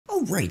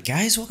Alright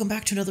guys, welcome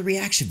back to another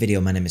reaction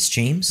video. My name is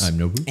James. I'm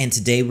Nobu. And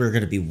today we're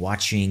going to be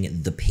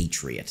watching The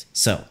Patriot.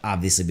 So,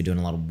 obviously we're doing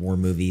a lot of war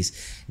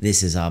movies.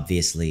 This is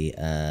obviously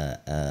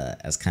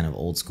as kind of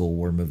old school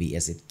war movie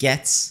as it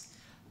gets.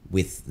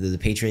 With The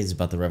Patriot is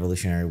about the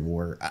Revolutionary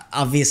War.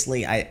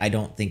 Obviously, I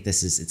don't think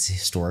it's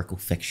historical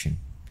fiction.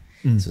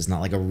 So it's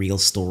not like a real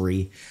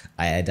story.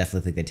 I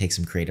definitely think they take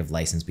some creative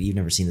license, but you've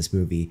never seen this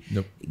movie.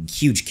 Nope.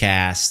 Huge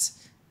cast.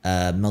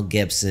 Mel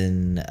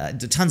Gibson,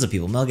 tons of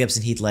people. Mel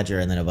Gibson, Heath Ledger,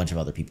 and then a bunch of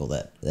other people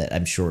that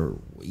I'm sure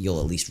you'll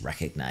at least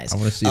recognize. I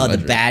want to see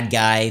the bad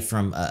guy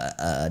from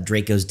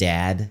Draco's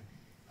dad.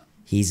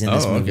 He's in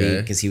this movie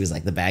because he was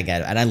like the bad guy,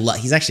 and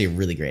he's actually a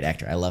really great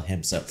actor. I love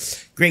him. So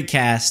great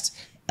cast,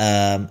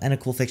 and a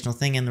cool fictional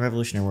thing. And the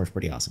Revolutionary War is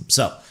pretty awesome.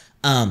 So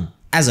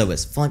as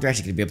always, full-length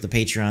reaction going to be up the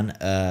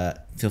Patreon.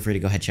 Feel free to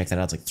go ahead and check that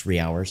out. It's like 3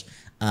 hours.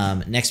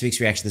 Next week's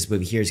reaction to this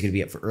movie here is going to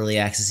be up for early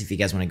access if you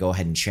guys want to go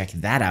ahead and check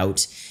that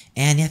out.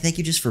 And yeah, thank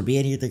you just for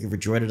being here. Thank you for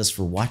joining us,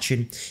 for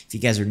watching. If you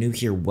guys are new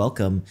here,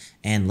 welcome.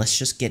 And let's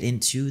just get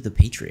into The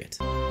Patriot.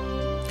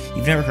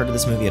 You've never heard of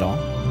this movie at all?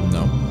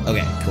 No.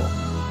 Okay, cool.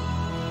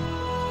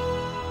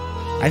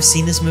 I've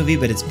seen this movie,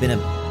 but it's been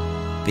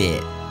a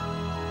bit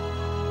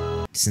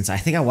since I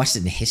think I watched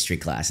it in history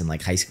class in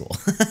like high school.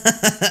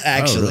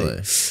 Actually. Oh,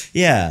 really?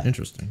 Yeah.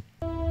 Interesting.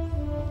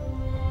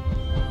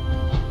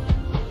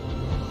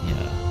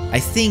 I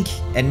think,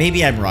 and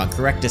maybe I'm wrong,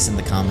 correct us in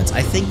the comments,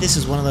 I think this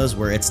is one of those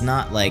where it's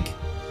not like,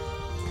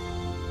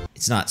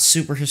 it's not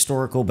super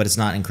historical, but it's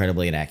not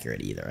incredibly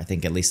inaccurate either. I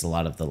think at least a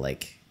lot of the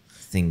like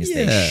things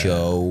they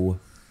show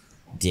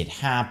did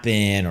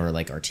happen or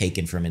like are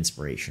taken from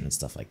inspiration and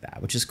stuff like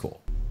that, which is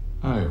cool.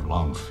 I have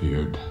long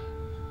feared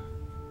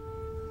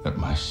that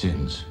my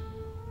sins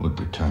would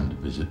return to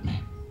visit me.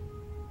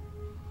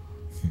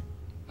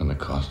 And the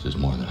cost is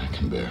more than I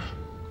can bear.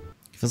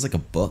 It feels like a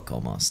book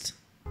almost.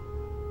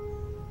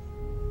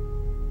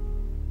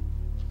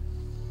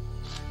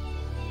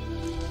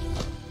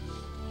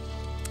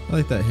 I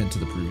like that hint to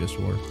the previous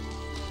war.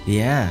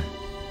 Yeah.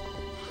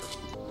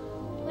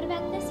 What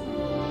about this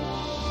one?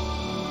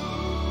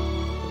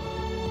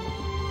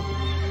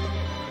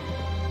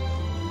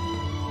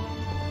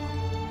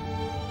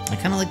 I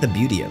kind of like the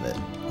beauty of it.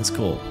 It's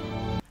cool.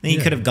 I think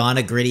you could have gone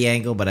a gritty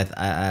angle, but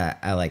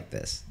I like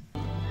this.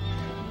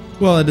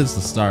 Well, it is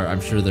the start. I'm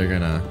sure they're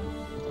gonna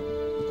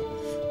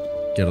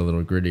get a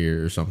little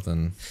grittier or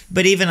something.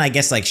 But even I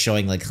guess like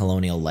showing like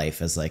colonial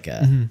life as like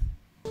a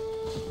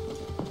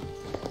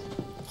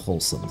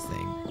wholesome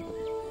thing.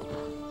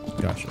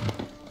 Gotcha.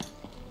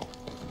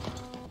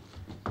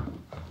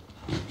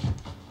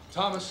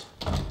 Thomas,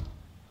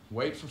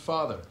 wait for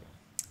father.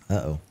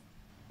 Uh-oh.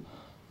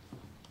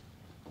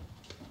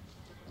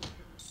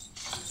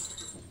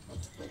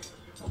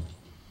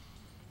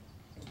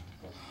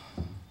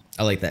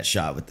 I like that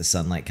shot with the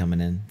sunlight coming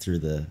in through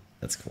the...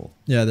 That's cool.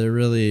 Yeah, they're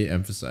really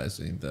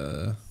emphasizing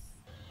the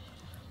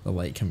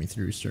light coming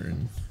through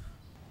certain...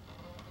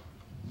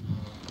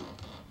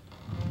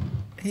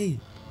 Hey.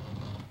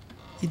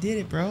 You did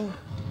it, bro.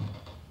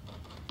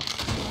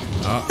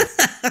 Oh.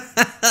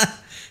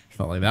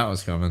 Felt like that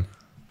was coming.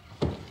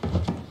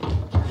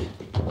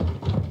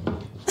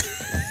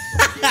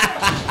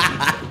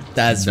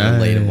 That's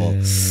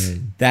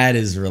relatable. That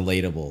is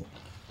relatable.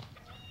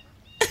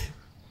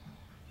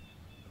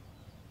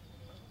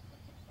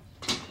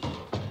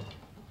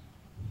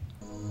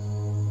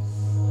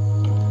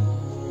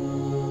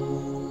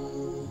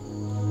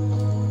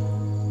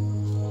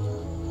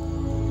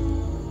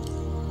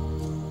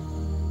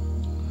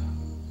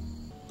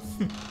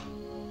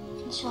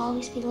 And she'll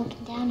always be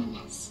looking down on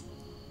us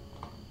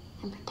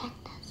and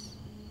protect us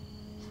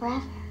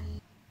forever.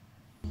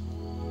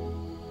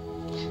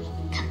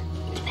 Come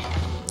to bed.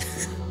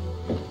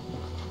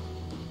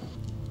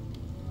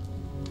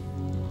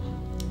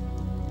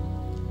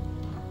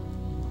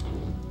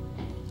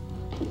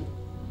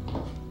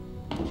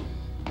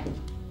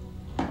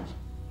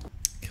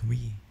 Can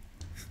we...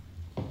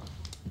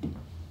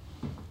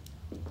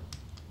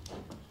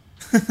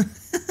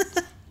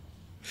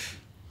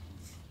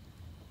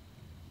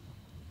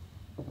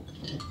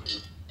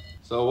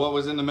 So what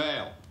was in the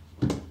mail?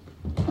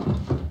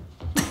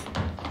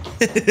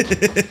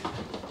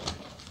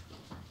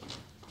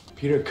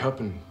 Peter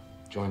Cuppen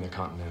joined the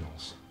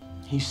Continentals.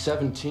 He's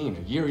 17,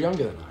 a year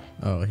younger than I.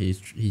 Oh,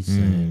 he's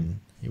saying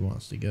he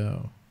wants to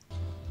go.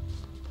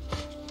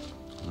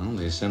 Well,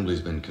 the assembly's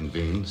been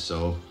convened,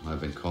 so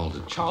I've been called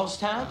to...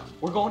 Charlestown?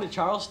 We're going to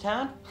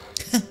Charlestown?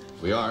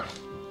 We are.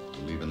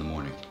 We leave in the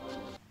morning.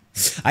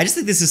 I just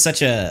think this is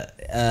such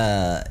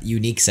a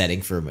unique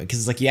setting for...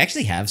 Because like you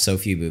actually have so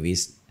few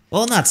movies...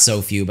 Well, not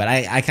so few, but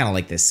I kind of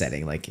like this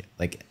setting, like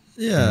an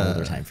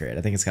older time period.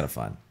 I think it's kind of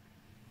fun.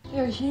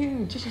 They're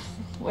huge.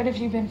 What have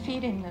you been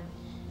feeding them?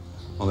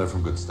 Well, they're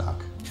from good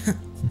stock.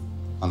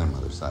 On their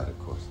mother's side, of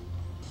course.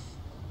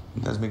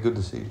 It does me good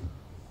to see you.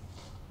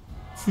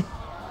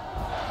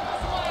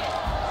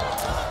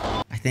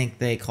 I think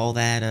they call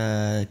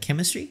that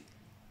chemistry.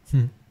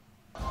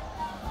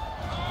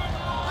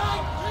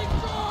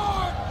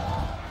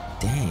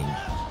 Dang.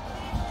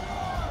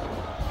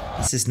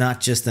 This is not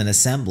just an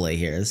assembly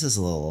here. This is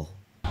a little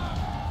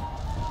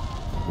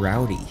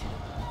rowdy.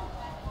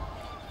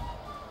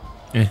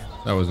 That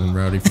wasn't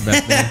rowdy for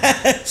back then.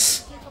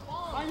 That's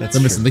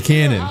They're missing the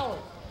cannon.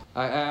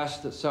 I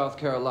asked that South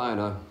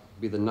Carolina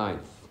be the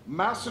 9th.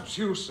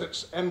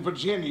 Massachusetts and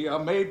Virginia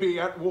may be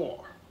at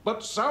war,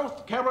 but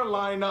South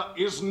Carolina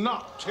is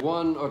not.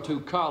 1 or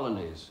 2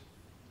 colonies,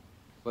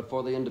 but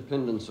for the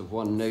independence of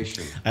one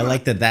nation. I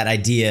like that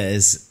idea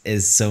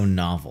is so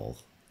novel.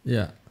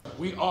 Yeah.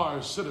 We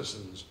are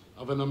citizens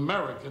of an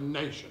American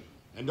nation,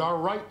 and our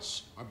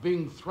rights are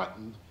being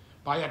threatened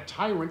by a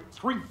tyrant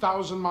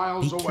 3,000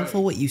 miles away. Be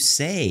careful what you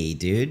say,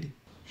 dude.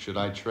 Should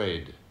I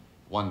trade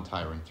one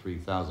tyrant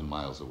 3,000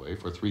 miles away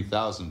for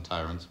 3,000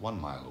 tyrants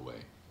 1 mile away?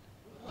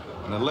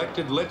 An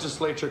elected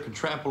legislature can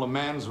trample a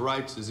man's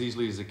rights as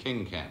easily as a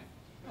king can.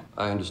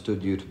 I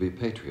understood you to be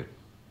patriot.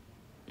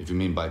 If you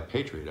mean by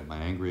patriot, am I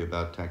angry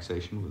about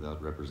taxation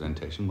without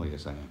representation? Well,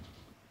 yes, I am.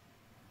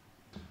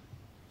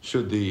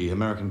 Should the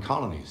American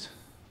colonies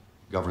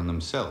govern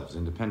themselves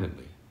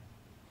independently?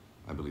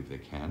 I believe they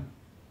can,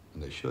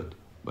 and they should.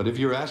 But if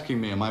you're asking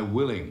me, am I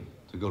willing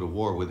to go to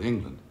war with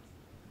England?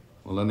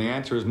 Well, then the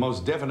answer is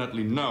most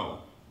definitely no.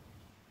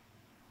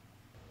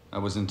 I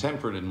was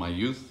intemperate in my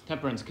youth.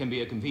 Temperance can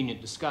be a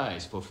convenient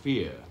disguise for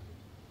fear.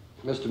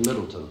 Mr.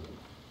 Middleton.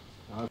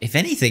 If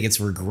anything, it's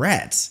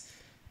regret.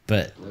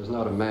 But There's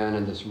not a man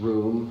in this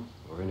room,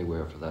 or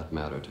anywhere for that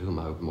matter, to whom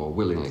I would more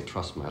willingly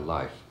trust my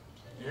life.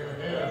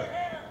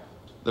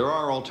 There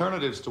are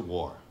alternatives to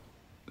war.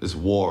 This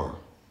war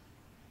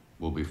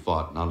will be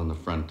fought not on the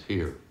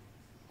frontier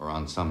or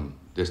on some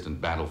distant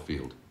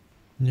battlefield,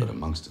 but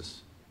amongst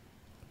us.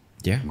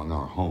 yeah. Among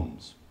our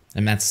homes.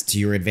 And that's to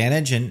your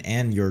advantage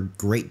and your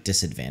great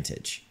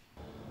disadvantage.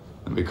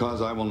 And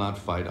because I will not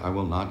fight, I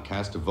will not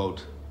cast a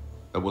vote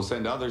that will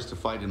send others to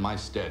fight in my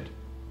stead.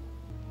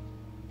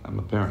 I'm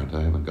a parent.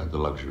 I haven't got the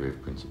luxury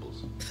of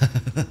principles.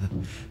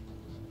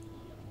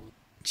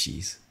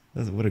 Jeez.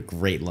 What a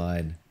great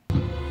line.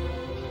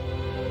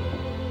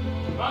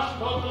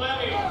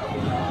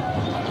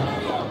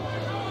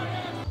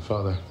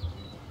 Father,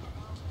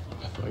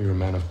 I thought you were a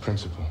man of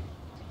principle.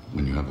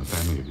 When you have a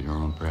family of your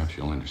own, perhaps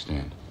you'll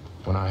understand.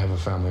 When I have a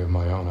family of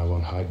my own, I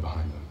won't hide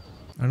behind them.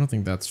 I don't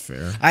think that's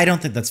fair. I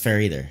don't think that's fair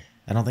either.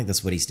 I don't think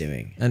that's what he's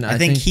doing. And I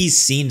think he's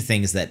seen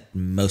things that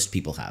most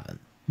people haven't.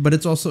 But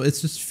it's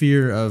just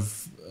fear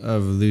of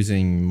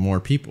losing more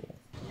people.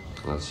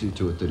 I'll see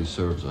to it that he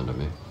serves under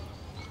me.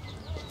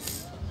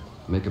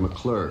 Make him a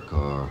clerk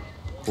or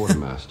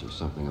quartermaster,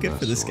 something of that Good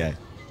for this sort. guy.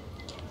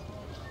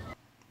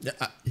 Yeah,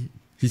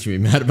 he's gonna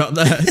be mad about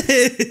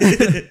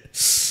that.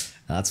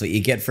 That's what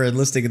you get for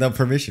enlisting without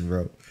permission,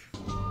 bro.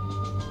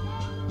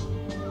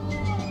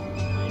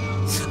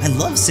 I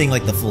love seeing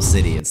like the full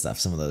city and stuff,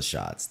 some of those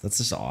shots. That's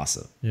just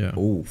awesome. Yeah.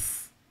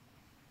 Oof.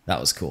 That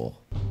was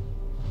cool.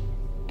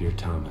 Dear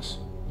Thomas,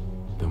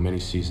 though many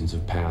seasons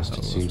have passed,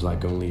 it seems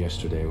like only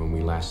yesterday when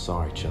we last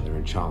saw each other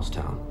in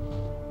Charlestown.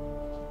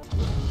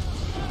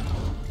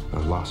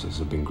 Our losses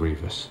have been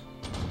grievous.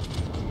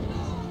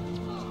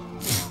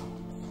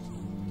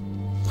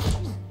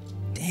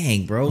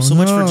 Dang, bro. So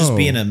much for just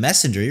being a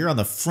messenger. You're on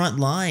the front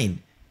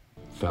line.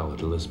 Fell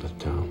at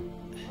Elizabethtown.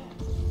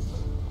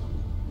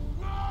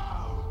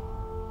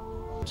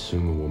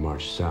 Soon we will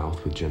march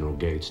south with General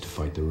Gates to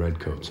fight the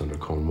Redcoats under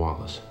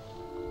Cornwallis.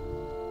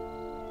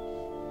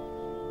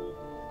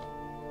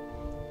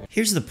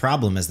 Here's the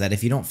problem is that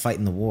if you don't fight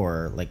in the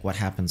war, like what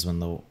happens when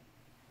the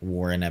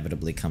war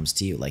inevitably comes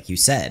to you? Like you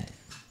said.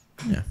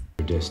 Yeah.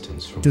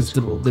 Distance from Because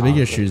the big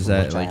issue is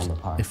that like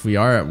if we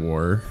are at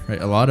war,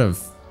 right, a lot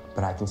of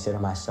but I consider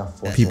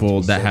myself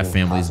people that have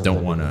families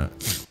didn't want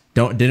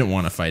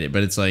to fight it,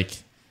 but it's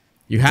like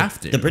you have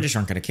to. The British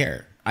aren't going to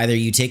care. Either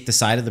you take the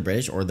side of the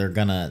British or they're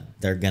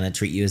gonna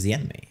treat you as the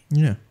enemy.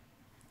 Yeah.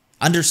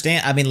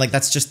 Understand? I mean, like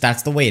that's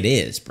the way it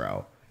is,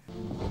 bro.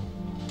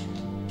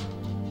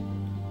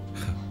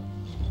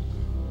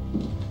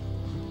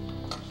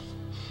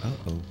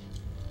 Uh-oh.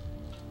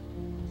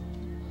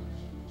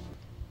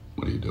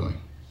 What are you doing?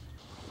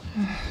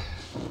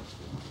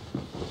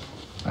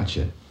 Not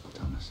yet,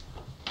 Thomas.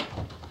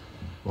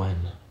 When?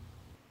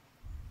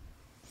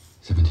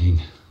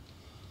 17.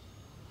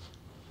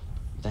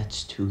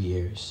 That's 2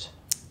 years.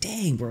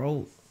 Dang,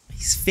 bro.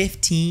 He's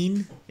 15.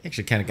 You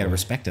actually kind of got to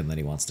respect him that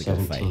he wants to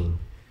 17. go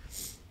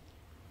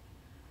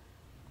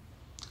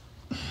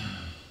fight.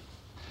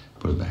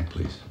 Put it back,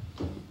 please.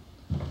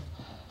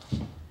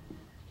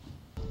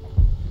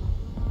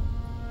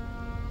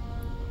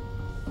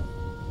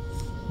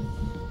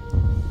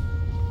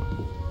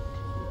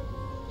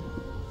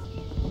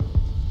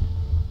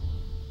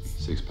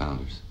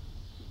 Six-pounders.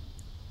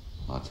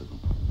 Lots of them.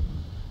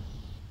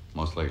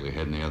 Most likely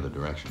heading the other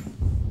direction.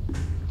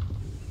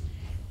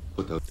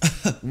 Put those...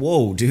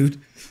 Whoa, dude.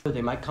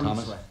 They might come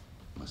this way.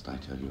 Must I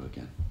tell you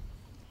again?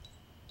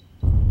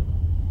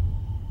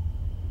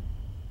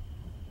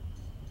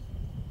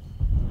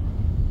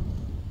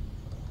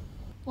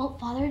 Won't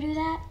Father do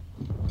that?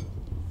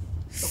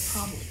 He'll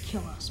probably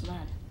kill us,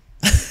 man.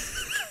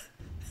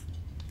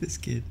 This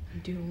kid.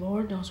 Do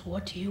Lord knows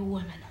what to you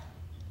women.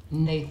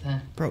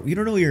 Nathan. Bro, you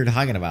don't know what you're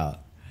talking about.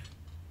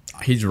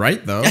 He's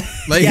right though.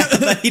 Like yeah,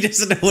 but he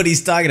doesn't know what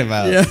he's talking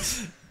about. Yeah.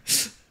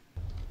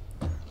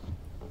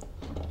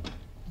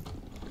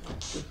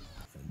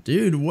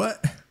 Dude,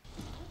 what?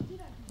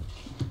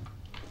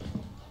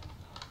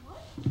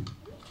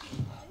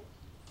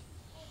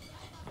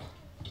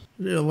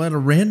 Did you let a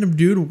random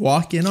dude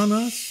walk in on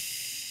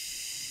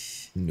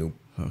us? Nope.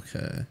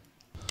 Okay.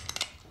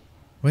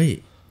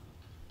 Wait.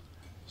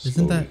 Isn't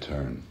Slowly that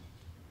turn.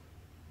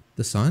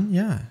 the son?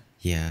 Yeah.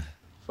 Yeah.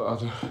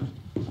 Father.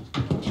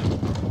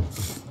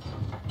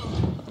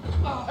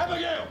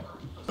 Abigail!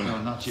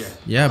 No, not yet.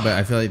 Yeah, but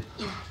I feel like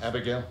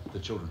Abigail, the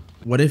children.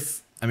 what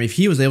if if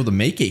he was able to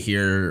make it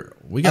here,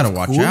 we gotta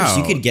watch out.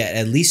 You could get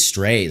at least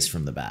strays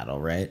from the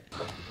battle, right?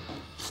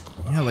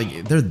 Yeah,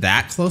 like they're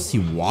that close. He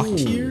walked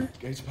here.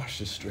 Gates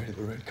marched us straight to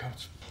the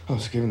Redcoats. I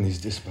was given these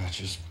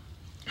dispatches.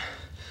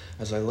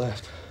 As I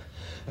left,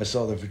 I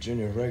saw the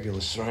Virginia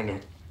regulars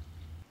surrendering.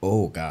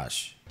 Oh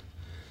gosh.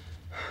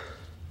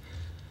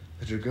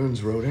 The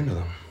dragoons rode into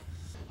them.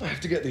 I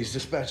have to get these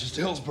dispatches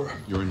to Hillsborough.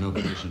 You're in no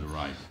position to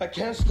ride. I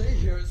can't stay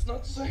here. It's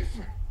not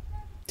safer.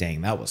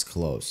 Dang, that was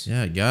close.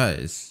 Yeah,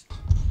 guys.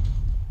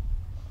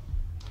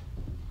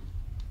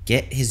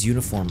 Get his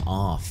uniform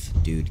off,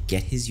 dude.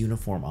 Get his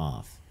uniform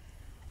off.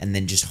 And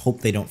then just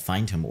hope they don't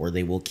find him or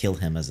they will kill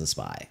him as a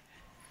spy.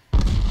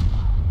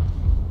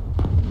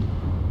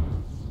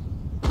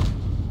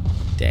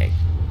 Dang.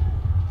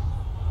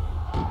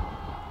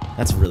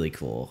 That's really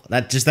cool.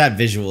 That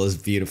visual is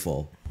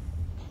beautiful.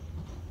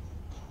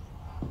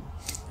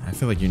 I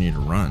feel like you need to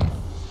run.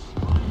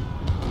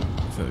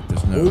 I feel like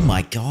there's no. Oh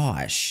my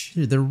gosh.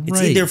 Dude, they're It's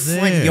right in their there.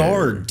 front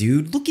yard,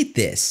 dude. Look at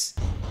this.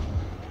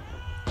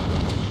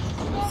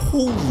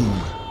 Holy.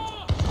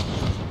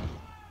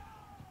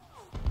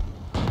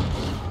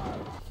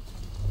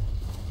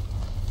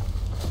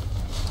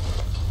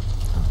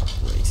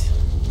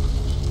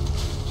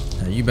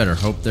 You better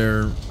hope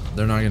they're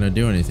not gonna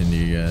do anything to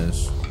you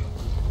guys.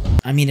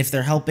 I mean, if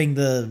they're helping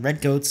the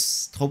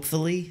Redcoats,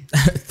 hopefully.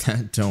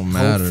 That don't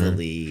matter.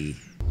 Hopefully.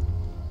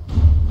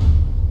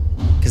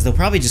 Because they'll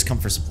probably just come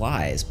for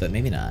supplies, but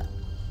maybe not.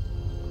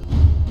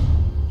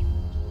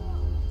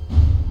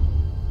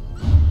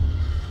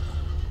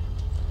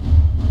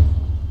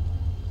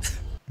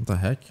 What the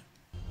heck?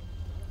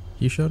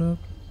 He showed up?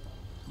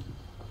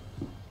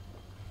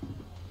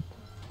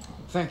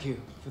 Thank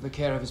you for the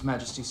care of His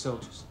Majesty's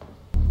soldiers.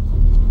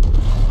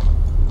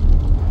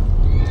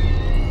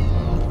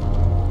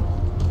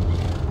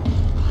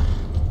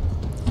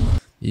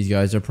 These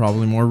guys are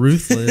probably more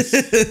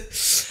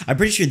ruthless. I'm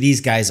pretty sure these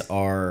guys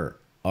are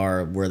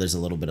where there's a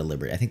little bit of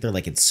liberty. I think they're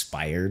like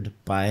inspired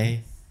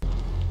by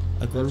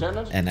a group,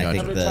 and I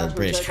think the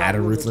British had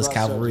a ruthless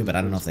cavalry, but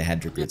I don't know if they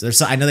had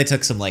dragoons. I know they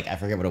took some I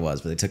forget what it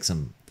was, but they took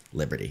some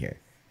liberty here.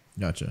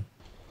 Gotcha.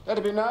 Let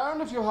it be known,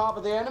 if you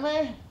harbor the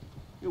enemy,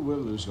 you will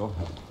lose your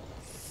head.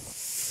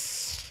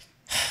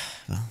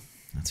 Well,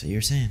 that's what you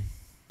were saying.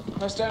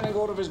 By standing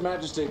order of His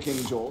Majesty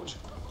King George,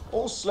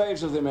 all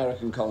slaves of the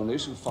American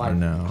colonies who fight for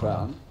the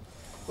crown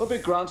will be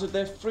granted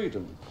their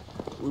freedom.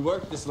 We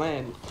work this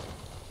land.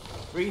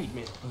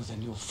 Freedmen. Oh,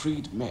 then you're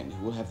freed men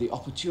who will have the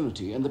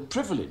opportunity and the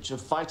privilege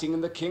of fighting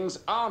in the King's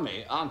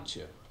army, aren't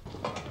you?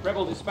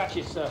 Rebel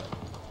dispatches, sir.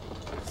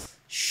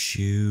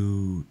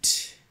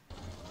 Shoot.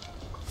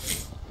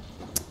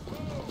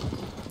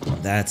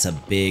 That's a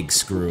big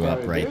screw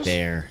up right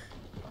there.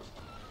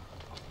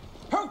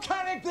 Who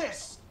carried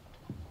this?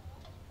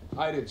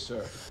 I did,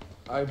 sir.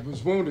 I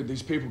was wounded.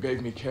 These people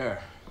gave me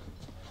care.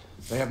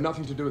 They have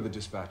nothing to do with the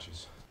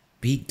dispatches.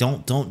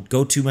 Don't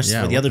go too much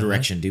for the other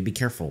direction, dude. Be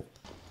careful.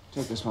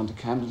 Take this one to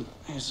Camden.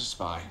 Here's a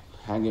spy.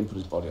 Hang him, put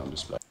his body on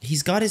display.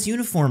 He's got his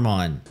uniform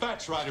on.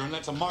 Dispatch rider, and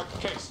that's a marked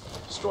case.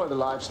 Destroy the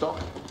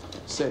livestock.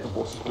 Save the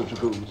horses for the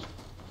dragoons.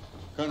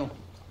 Colonel,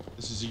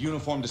 this is a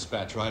uniformed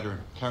dispatch rider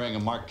carrying a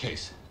marked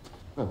case.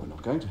 Well, we're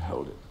not going to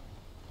hold it.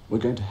 We're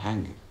going to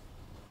hang him.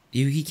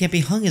 He can't be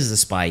hung as a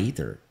spy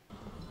either.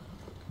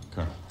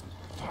 Colonel.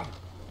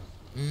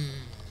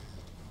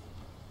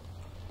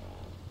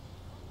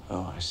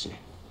 Oh, I see.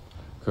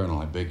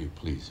 Colonel, I beg you,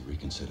 please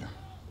reconsider.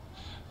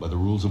 By the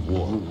rules of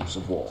war. Rules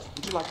of war.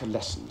 Would you like a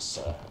lesson,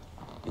 sir,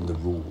 in the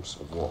rules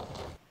of war?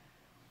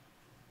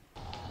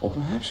 Or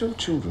perhaps your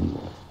children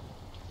will.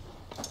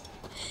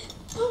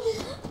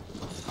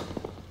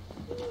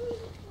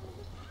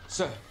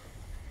 Sir,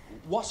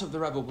 what of the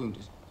rebel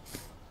wounded?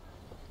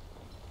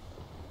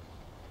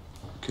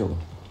 Kill them.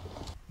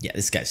 Yeah,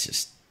 this guy's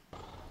just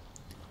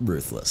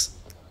ruthless.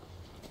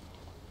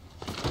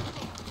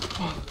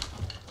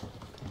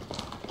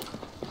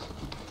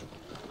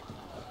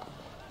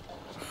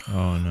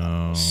 Oh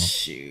no.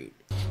 Shoot.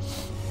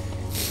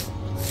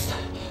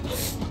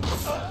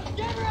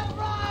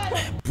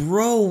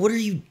 Bro, what are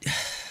you...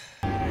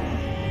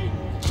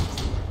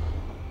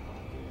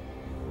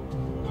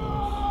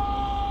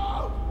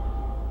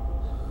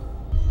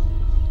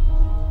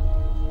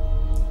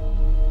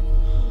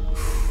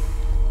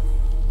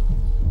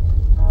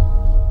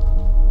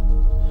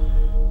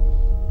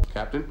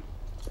 Captain,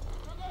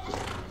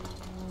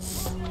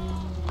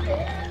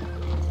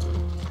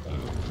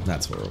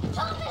 That's horrible.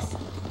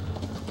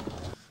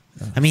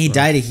 I mean, he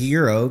died a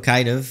hero,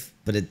 kind of,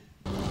 but it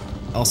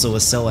also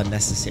was so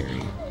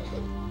unnecessary.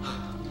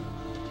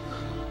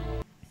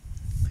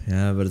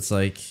 Yeah, but it's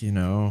like, you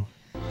know.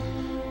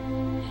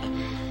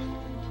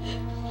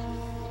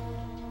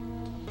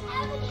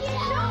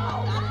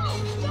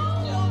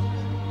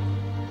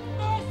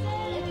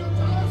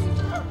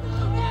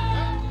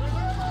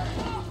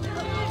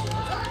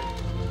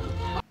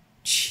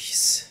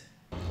 Jeez.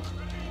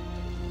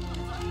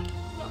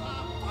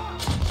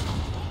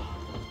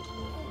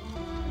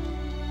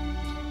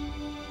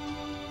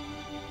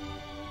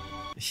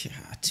 Yeah,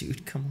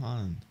 dude, come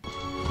on.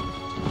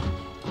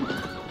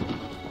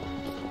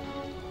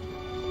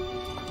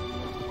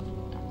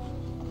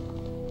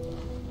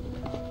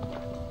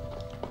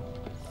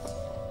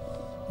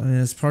 I mean,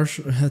 it's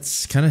partial.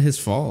 That's kind of his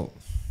fault.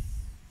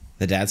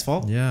 The dad's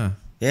fault? Yeah.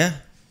 Yeah.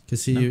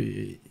 Because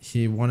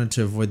he wanted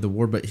to avoid the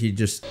war, but he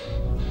just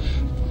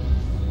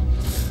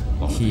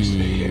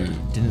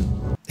didn't.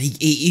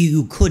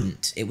 You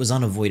couldn't. It was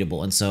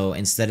unavoidable, and so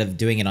instead of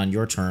doing it on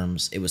your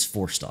terms, it was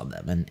forced on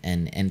them,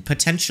 and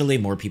potentially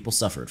more people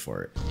suffered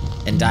for it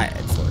and died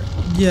for it.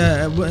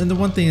 Yeah, and the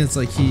one thing is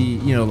like he,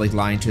 you know, like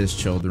lying to his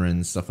children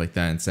and stuff like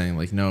that, and saying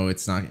like, no,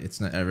 it's not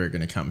ever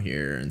gonna come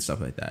here and stuff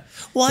like that.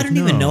 Well, I like, don't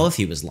even know if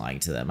he was lying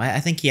to them.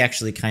 I think he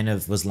actually kind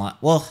of was lying.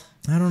 Well,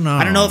 I don't know.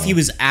 I don't know if he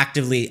was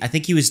actively. I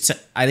think he was.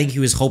 I think he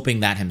was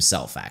hoping that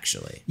himself,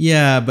 actually.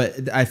 Yeah,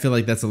 but I feel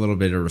like that's a little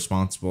bit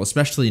irresponsible,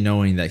 especially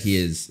knowing that he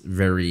is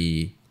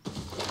very.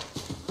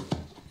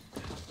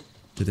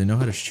 Do they know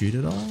how to shoot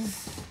at all?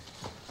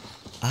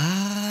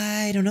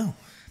 I don't know.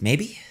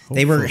 Maybe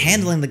they were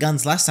handling the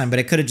guns last time, but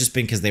it could have just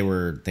been because they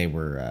were,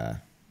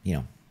 you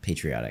know,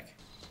 patriotic.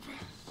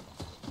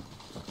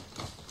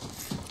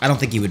 I don't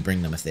think he would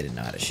bring them if they didn't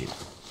know how to shoot.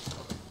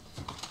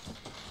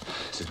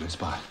 It's a good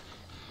spot.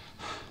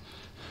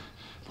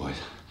 Boys,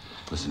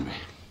 listen to me.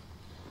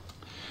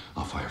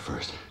 I'll fire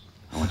first.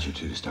 I want you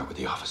two to start with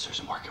the officers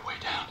and work your way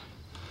down.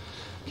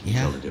 Can you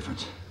tell the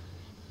difference?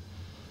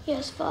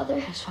 Yes, Father.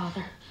 Yes,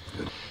 Father.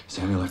 Good.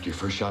 Samuel, after your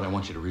first shot, I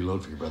want you to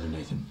reload for your brother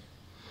Nathan.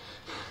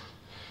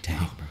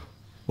 Dang, bro.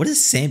 What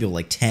is Samuel,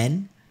 like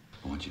 10?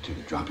 I want you two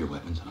to drop your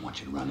weapons, and I want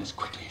you to run as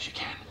quickly as you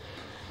can.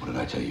 What did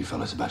I tell you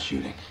fellas about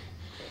shooting?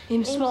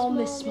 Aim small,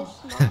 miss small.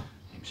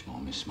 Aim small,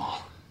 miss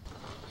small.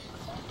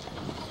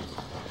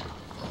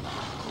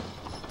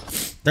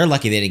 They're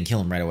lucky they didn't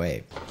kill him right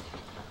away.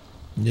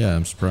 Yeah,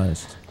 I'm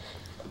surprised.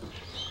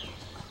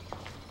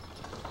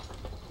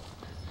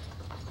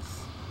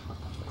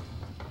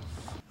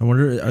 I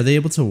wonder, are they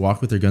able to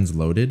walk with their guns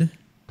loaded?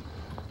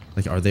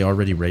 Like, are they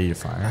already ready to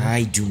fire?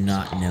 I do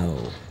not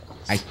know.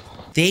 I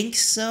think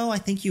so. I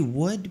think you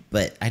would,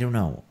 but I don't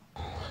know.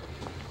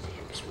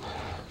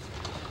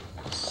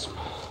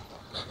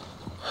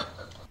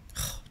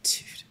 Oh,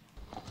 dude.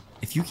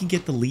 If you can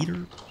get the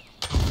leader.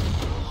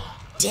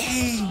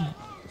 Dang.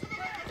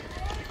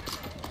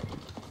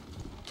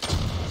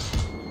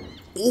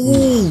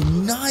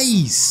 Oh,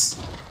 nice.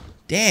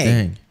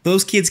 Dang.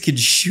 Those kids can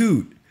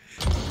shoot.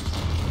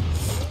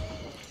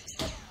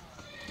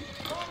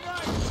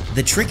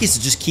 The trick is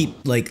to just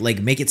keep, like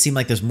make it seem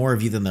like there's more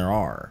of you than there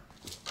are.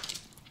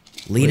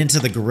 Lean into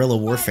the guerrilla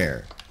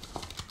warfare.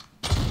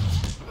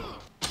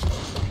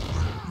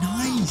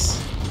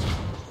 Nice.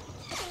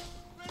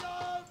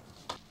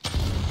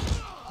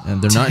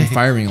 And they're not in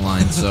firing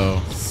line,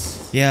 so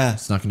yeah,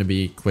 it's not going to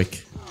be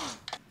quick.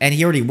 And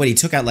he already, he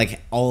took out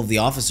like all of the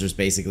officers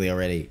basically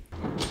already.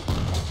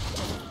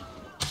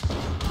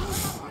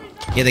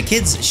 Yeah, the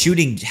kids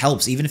shooting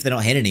helps even if they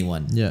don't hit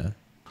anyone. Yeah.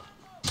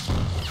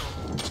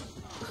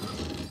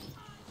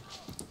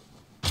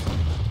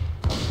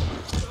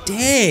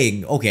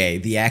 Dang. Okay,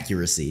 the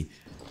accuracy.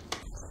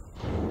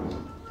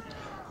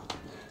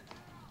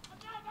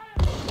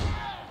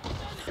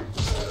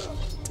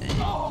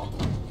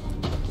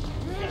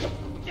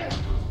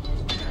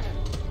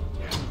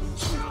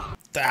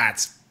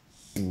 That's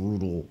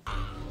brutal.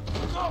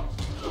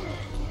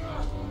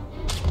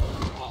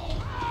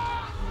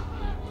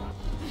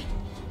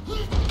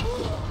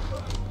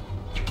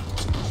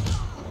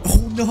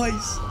 Oh,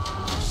 nice.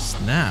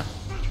 Snap.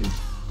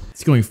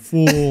 He's going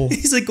full.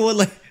 He's like going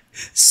like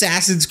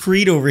Assassin's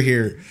Creed over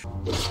here.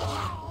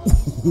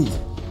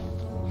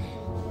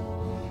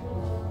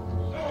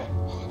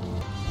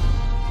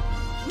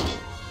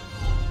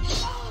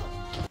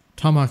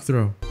 Tomahawk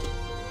throw.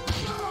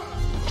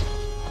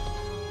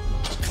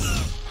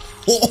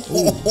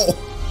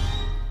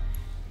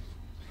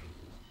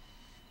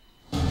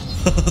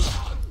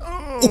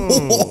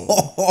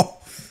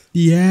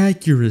 The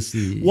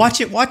accuracy. Watch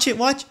it, watch it,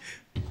 watch.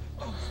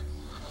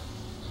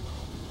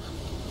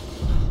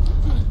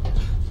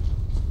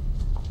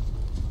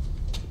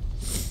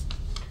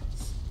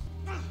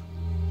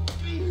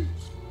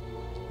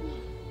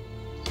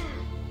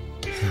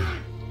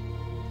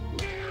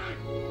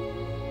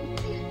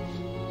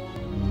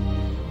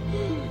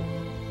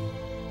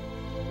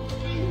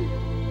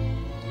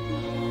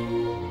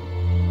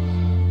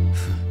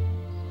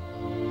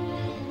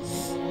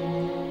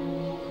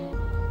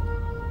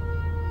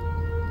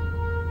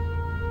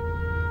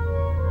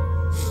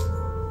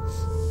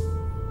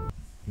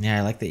 Yeah,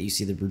 I like that you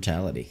see the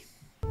brutality.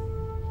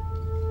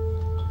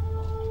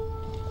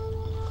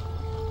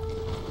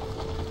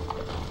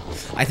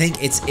 I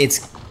think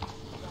it's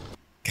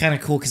kind of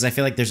cool because I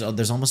feel like there's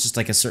almost just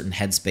like a certain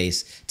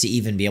headspace to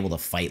even be able to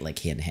fight like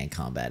hand-to-hand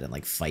combat and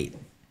like fight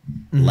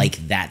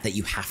like that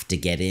you have to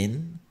get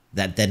in,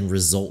 that then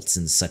results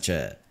in such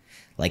a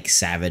like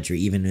savagery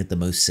even with the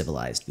most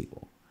civilized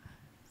people.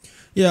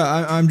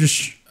 Yeah,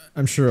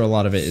 I'm sure a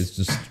lot of it is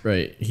just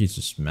right. He's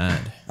just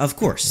mad. Of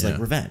course, like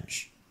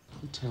revenge.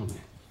 Tell me,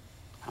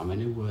 how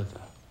many were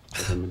there?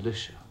 Were they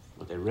militia?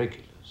 Were they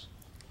regulars?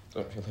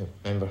 Don't really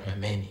remember how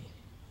many.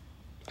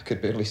 I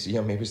could barely see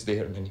him. He was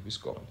there and then he was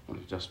gone. Well,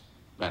 he just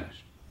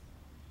vanished.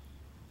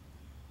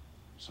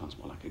 Sounds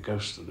more like a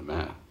ghost than a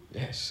man.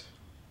 Yes,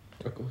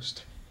 a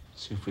ghost.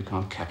 See if we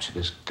can't capture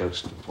this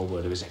ghost before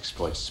word of his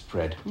exploits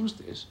spread. Who's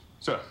this?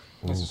 Sir,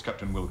 this is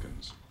Captain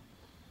Wilkins.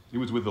 He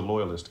was with the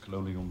Loyalist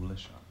Colonial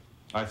Militia.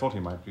 I thought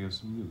he might be of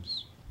some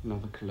use.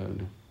 Another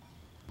colonial.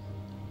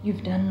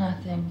 You've done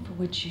nothing for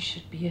which you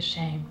should be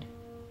ashamed.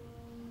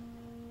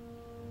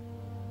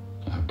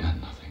 I've done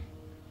nothing.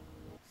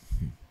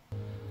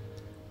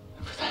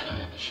 And for that I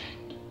am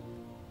ashamed.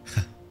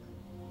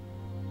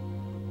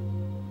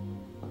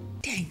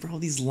 Dang, bro,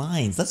 these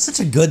lines. That's such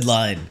a good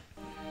line.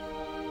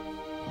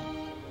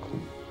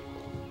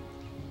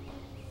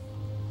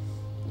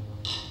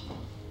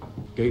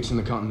 Gates and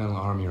the Continental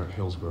Army are at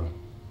Hillsborough.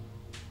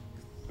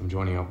 I'm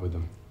joining up with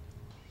them.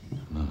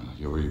 No,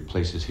 your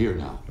place is here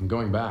now. I'm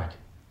going back.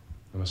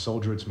 I'm a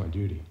soldier, it's my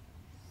duty.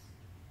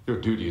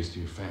 Your duty is to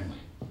your family.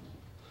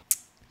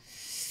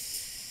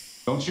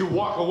 Don't you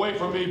walk away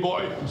from me,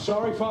 boy. I'm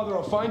sorry, Father.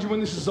 I'll find you when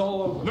this is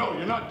all over. No,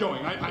 you're not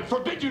going. I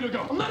forbid you to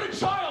go. I'm not a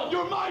child.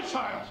 You're my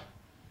child.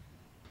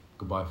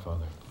 Goodbye,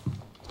 Father.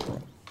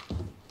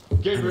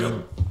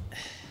 Gabriel.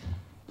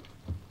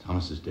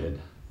 Thomas is dead.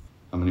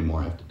 How many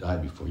more have to die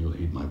before you'll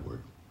heed my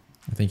word?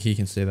 I think he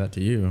can say that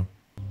to you.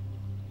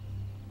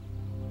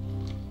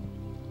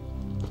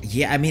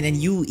 Yeah, I mean, and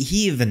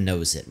he even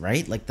knows it,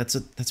 right? Like that's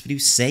what he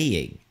was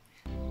saying.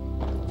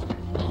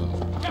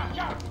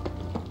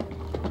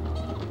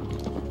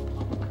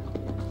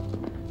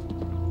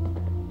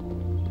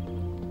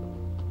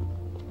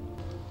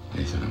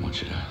 Nathan, I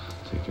want you to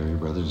take care of your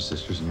brothers and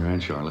sisters and your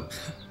Aunt Charlotte.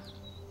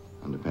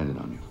 I'm dependent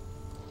on you.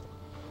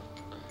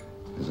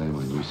 Has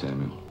anyone you,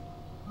 Samuel?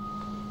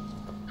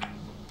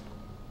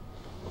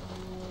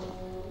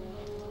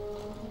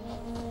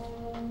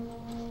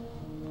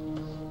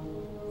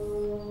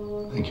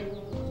 Thank you.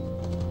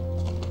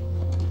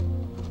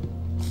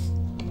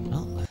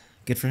 Well,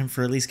 good for him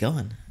for at least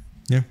going.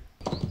 Yeah.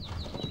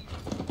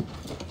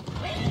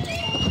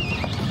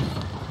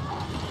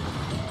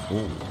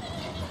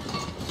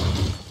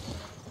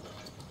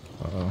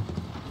 Uh-oh.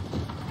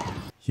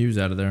 He was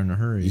out of there in a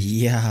hurry.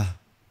 Yeah.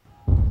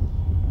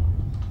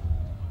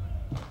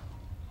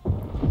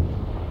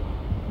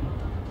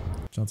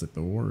 Sounds like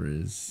the war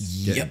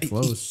is getting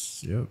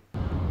close. Yep.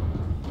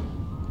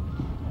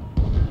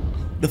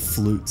 The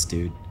flutes,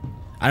 dude.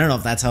 I don't know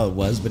if that's how it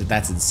was, but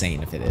that's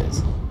insane if it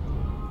is.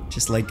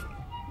 Just like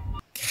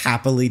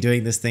happily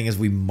doing this thing as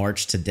we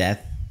march to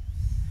death.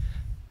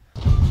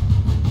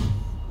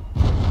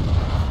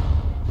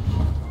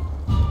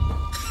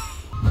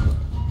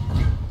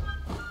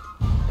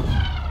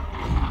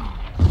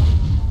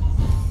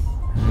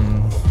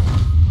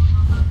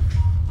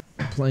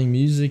 Playing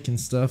music and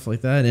stuff like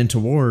that into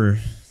war.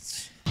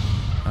 It's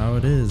how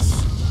it is.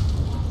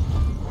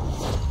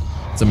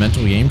 It's a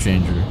mental game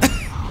changer.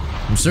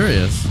 I'm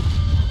serious.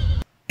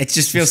 It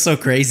just feels so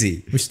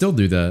crazy. We still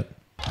do that.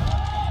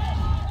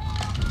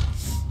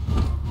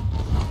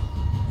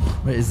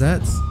 Wait, was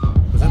that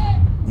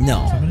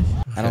no? Somebody?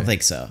 Okay. I don't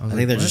think so. I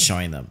think they're just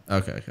showing them.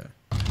 Okay.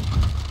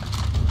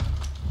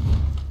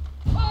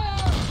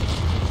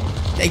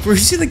 Hey, did you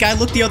see the guy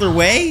look the other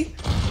way?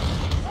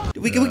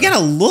 We gotta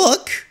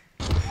look.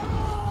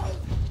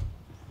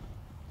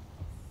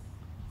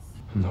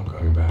 I'm not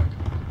going back.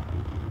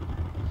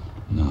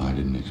 No, I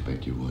didn't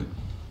expect you would.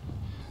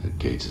 That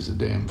Gates is a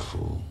damn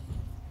fool.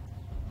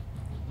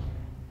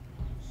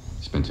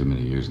 Spent too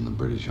many years in the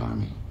British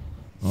Army.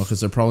 Well,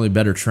 because they're probably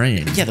better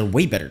trained. Yeah, they're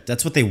way better.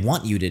 That's what they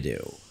want you to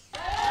do.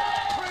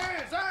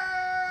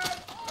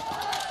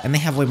 And they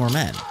have way more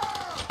men.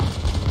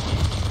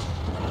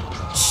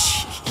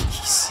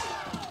 Jeez.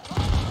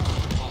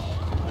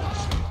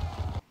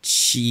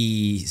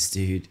 Jeez,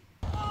 dude.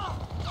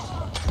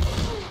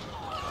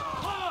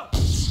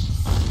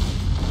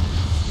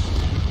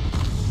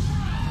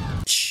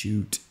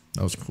 Shoot.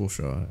 That was a cool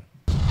shot.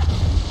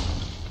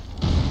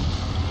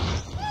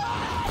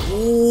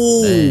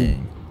 Oh.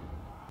 Dang.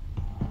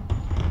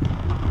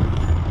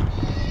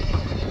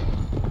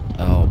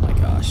 Oh my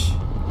gosh.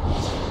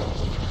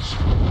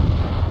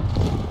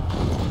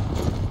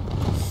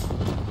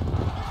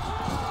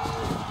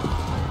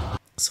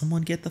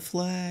 Someone get the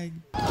flag.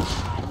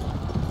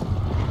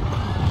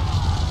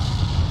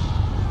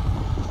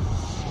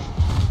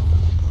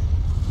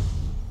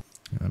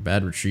 A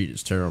bad retreat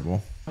is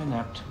terrible.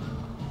 Inept.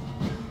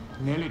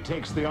 Nearly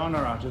takes the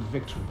honor out of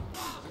victory.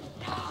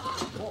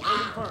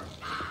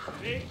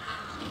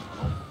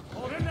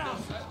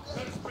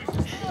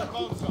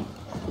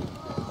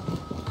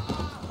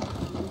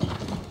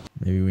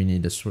 Maybe we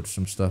need to switch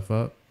some stuff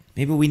up.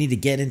 Maybe we need to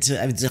get into.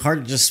 I mean, it's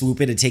hard to just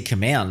swoop in and take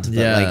command, but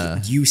Yeah.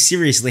 like you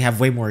seriously have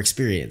way more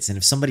experience, and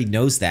if somebody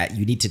knows that,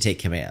 you need to take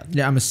command.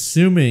 Yeah, I'm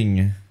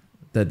assuming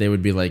that they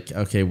would be like,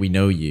 okay, we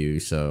know you,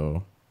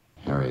 so.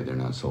 Harry, they're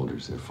not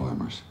soldiers, they're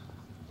farmers.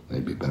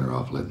 They'd be better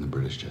off letting the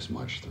British just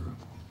march through.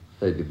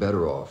 They'd be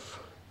better off,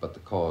 but the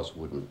cause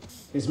wouldn't.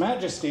 His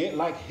Majesty,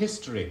 like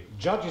history,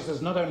 judges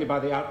us not only by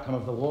the outcome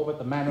of the war, but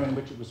the manner in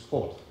which it was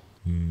fought.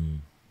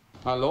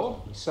 My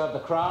lord, we serve the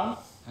crown,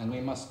 and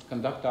we must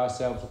conduct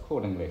ourselves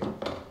accordingly.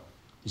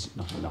 Is it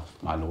not enough,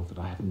 my lord, that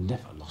I have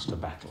never lost a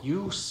battle?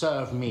 You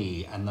serve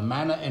me, and the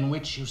manner in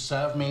which you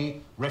serve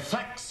me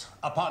reflects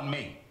upon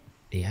me.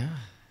 Yeah.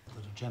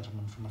 That a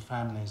gentleman from a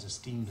family as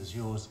esteemed as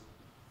yours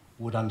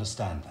would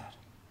understand that.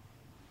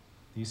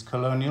 These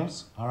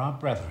colonials are our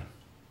brethren,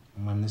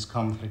 and when this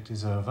conflict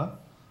is over,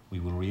 we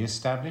will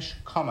re-establish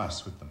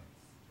commerce with them.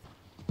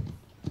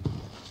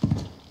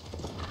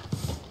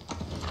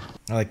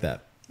 I like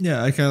that.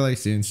 Yeah, I kind of like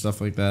seeing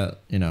stuff like that.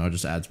 You know, it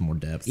just adds more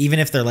depth. Even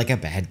if they're like a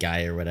bad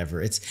guy or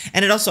whatever, it's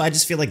and it also I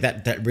just feel like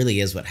that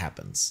really is what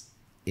happens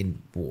in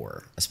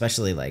war,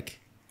 especially like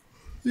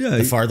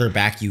the farther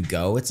back you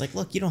go. It's like,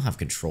 look, you don't have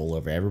control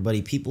over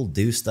everybody. People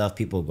do stuff.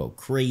 People go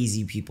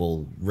crazy.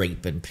 People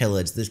rape and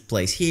pillage this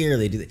place here.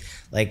 They do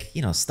like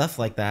stuff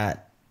like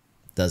that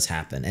does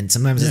happen, and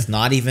sometimes it's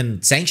not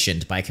even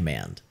sanctioned by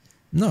command.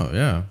 No,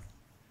 yeah,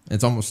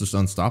 it's almost just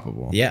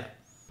unstoppable. Yeah.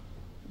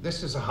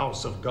 This is a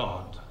house of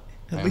God.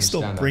 At least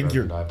don't bring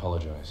your I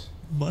apologize.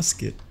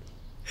 musket.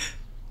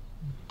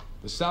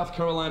 The South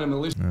Carolina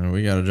militia.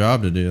 We got a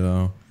job to do,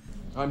 though.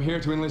 I'm here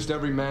to enlist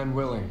every man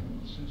willing.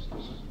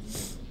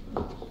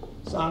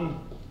 Son,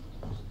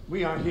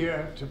 we are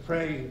here to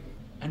pray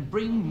and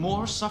bring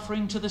more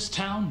suffering to this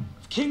town.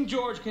 If King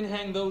George can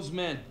hang those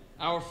men,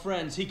 our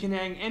friends, he can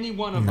hang any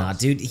one of us. Nah,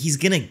 dude, he's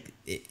gonna.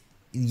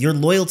 Your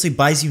loyalty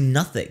buys you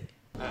nothing.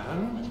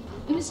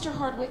 Mr.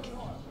 Hardwick,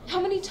 how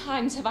many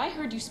times have I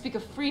heard you speak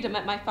of freedom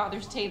at my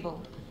father's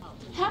table?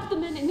 Half the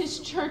men in this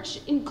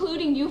church,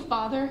 including you,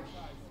 Father,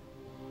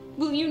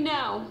 will you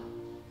now,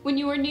 when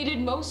you are needed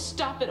most,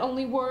 stop at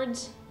only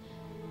words?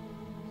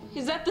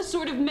 Is that the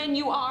sort of men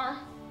you are?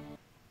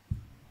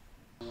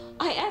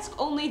 I ask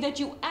only that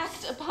you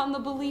act upon the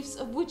beliefs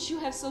of which you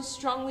have so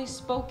strongly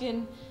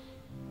spoken,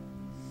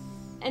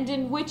 and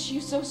in which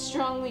you so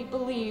strongly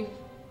believe.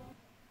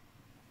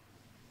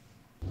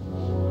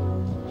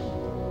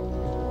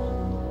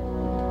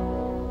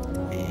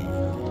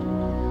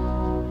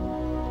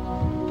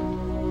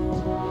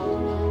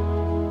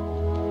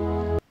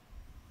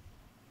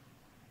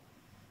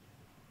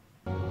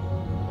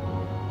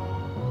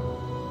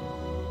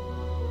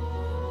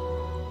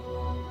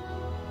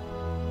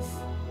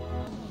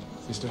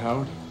 Mr.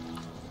 Howard?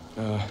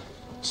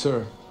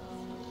 Sir,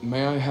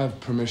 may I have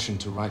permission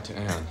to write to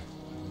Anne?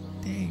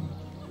 Dang.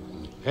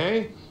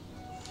 Hey?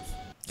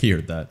 He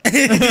heard that.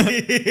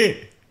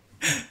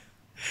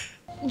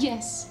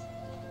 Yes,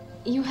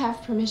 you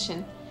have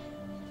permission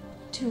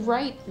to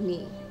write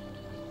me.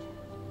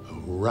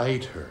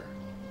 Write her.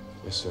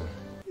 Yes, sir.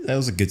 That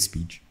was a good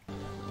speech.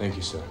 Thank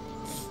you, sir.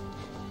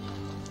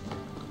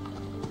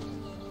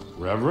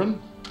 Reverend?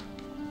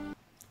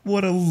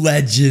 What a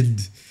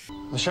legend.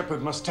 The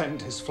shepherd must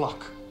tend his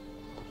flock.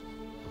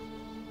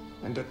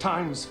 And at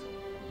times,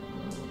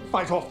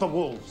 fight off the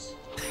wolves.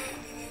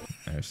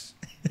 Nice.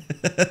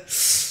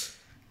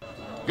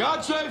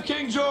 God save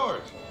King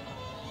George!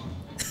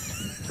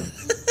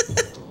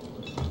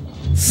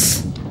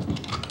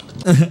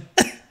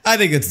 I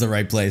think it's the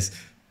right place.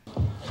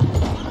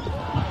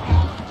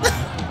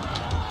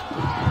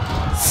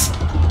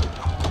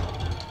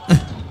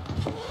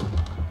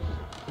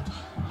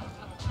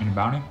 Any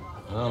bounty?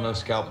 Well, no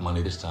scalp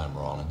money this time,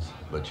 Rawlins.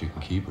 But you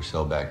can keep or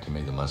sell back to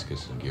me the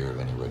muskets and gear of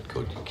any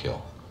redcoat you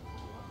kill.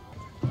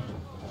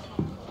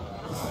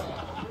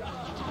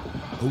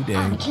 Oh,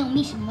 damn. Kill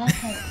me some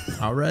redcoat.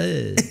 All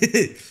right.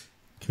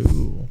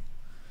 Cool.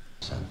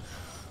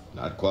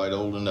 Not quite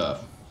old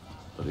enough,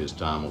 but his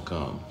time will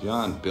come.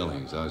 John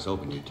Billings, I was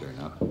hoping you'd turn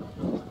up.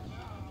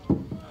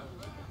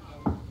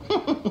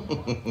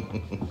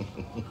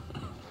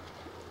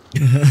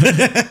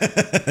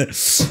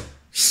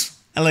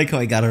 I like how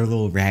I got our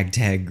little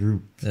ragtag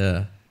group.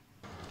 Yeah.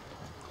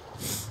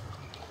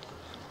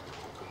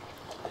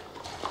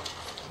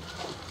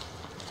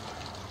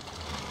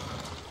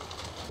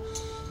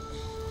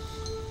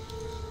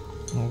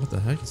 Oh, what the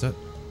heck is that?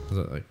 Is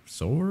that like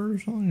sword or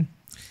something?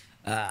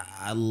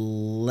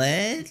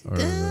 Lead,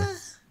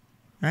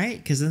 right?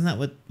 Because isn't that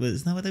what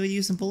they would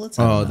use in bullets?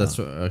 Oh, that's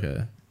what.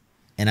 Okay.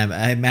 And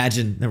I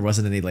imagine there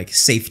wasn't any like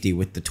safety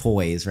with the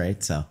toys,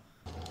 right? So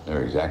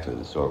They're exactly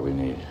the sort we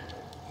need.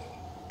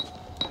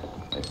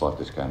 They fought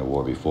this kind of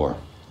war before.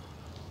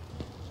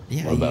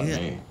 yeah, What about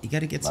me? You got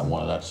to get Am I some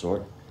one of that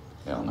sort?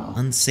 Hell no.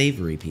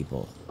 unsavory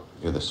people.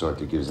 You're the sort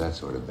that gives that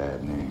sort of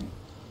bad name.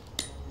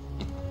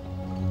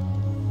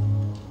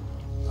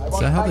 Is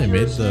that how they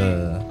made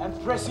the?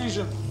 And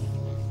precision.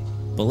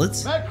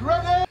 bullets?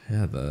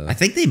 Yeah, I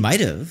think they might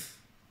have.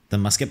 The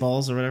musket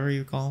balls or whatever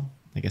you call them.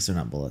 I guess they're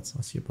not bullets.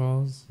 Musket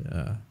balls?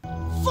 Yeah.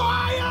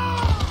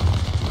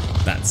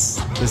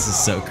 This is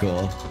so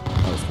cool.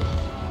 That was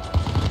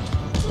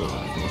cool.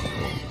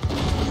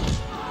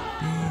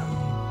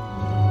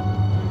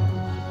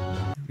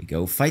 Here we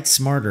go. Fight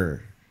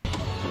smarter.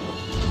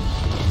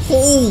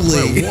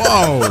 Holy! Wait,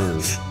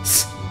 whoa!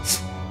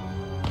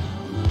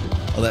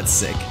 Oh, that's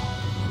sick.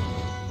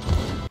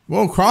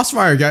 Whoa,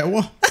 crossfire guy.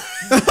 Whoa.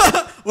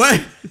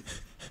 Wait.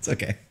 It's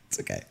okay. It's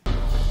okay.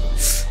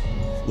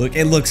 Look,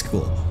 it looks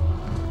cool.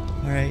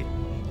 All right.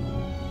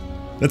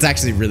 That's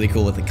actually really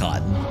cool with the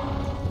cotton.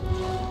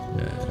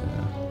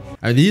 Yeah.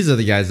 I mean, these are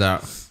the guys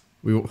that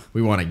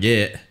we want to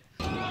get.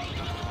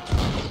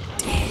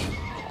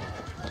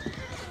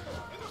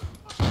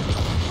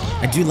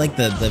 I do like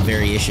the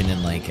variation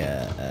in like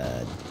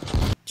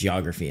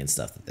geography and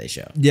stuff that they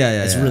show.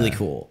 Yeah, it's really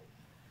cool.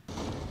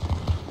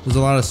 There's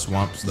a lot of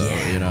swamps though,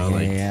 you know,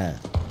 like yeah.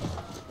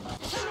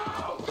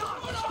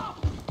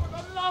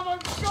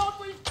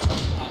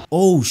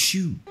 Oh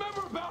shoot!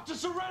 We're about to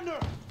surrender.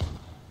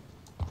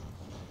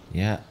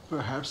 Yeah.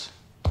 Perhaps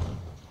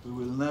we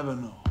will never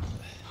know.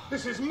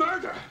 This is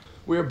murder.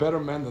 We're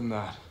better men than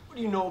that. What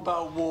do you know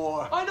about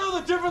war? I know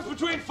the difference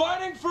between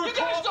fighting for You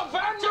guys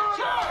defend your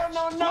church!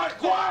 No, not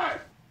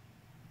quiet.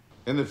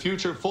 In the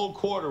future, full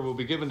quarter will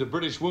be given to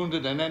British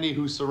wounded and any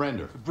who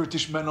surrender. The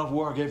British men of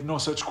war gave no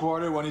such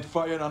quarter when it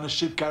fired on a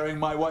ship carrying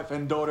my wife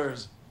and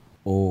daughters.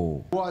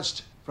 Oh.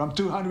 Watched from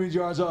 200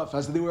 yards off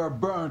as they were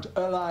burnt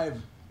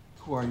alive.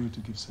 Who are you to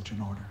give such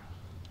an order?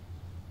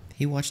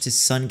 He watched his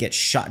son get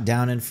shot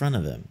down in front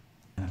of him.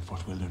 And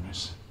Fort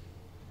Wilderness.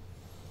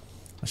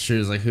 She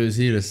was like, who's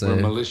he to say? We're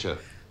militia.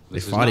 They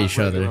This is fought not each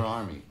other. regular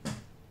army.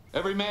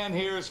 Every man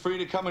here is free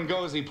to come and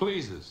go as he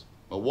pleases.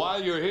 But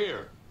while you're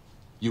here,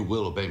 you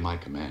will obey my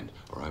command,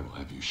 or I will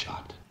have you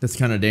shot. That's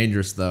kind of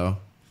dangerous though.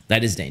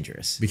 That is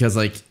dangerous. Because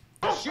like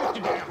Shoot the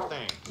damn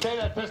thing. Take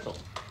that pistol.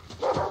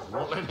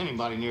 Won't let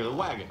anybody near the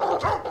wagon.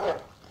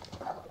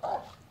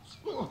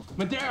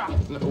 Madeira.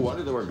 No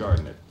wonder they were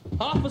guarding it.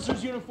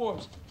 Officers'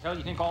 uniforms. Hell,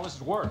 you think all this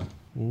is work?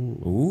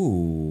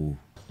 Ooh.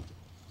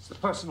 It's the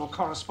personal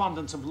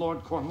correspondence of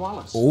Lord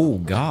Cornwallis. Oh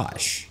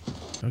gosh.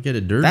 Don't get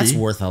it dirty. That's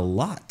worth a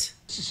lot.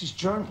 This is his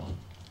journal.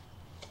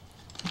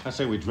 I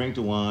say we drink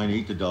the wine,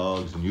 eat the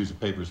dogs, and use the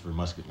papers for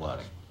musket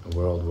lighting. A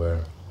world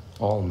where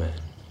all men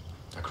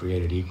are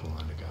created equal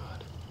under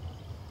God.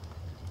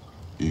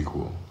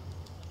 Equal.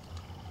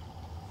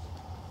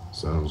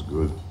 Sounds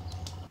good.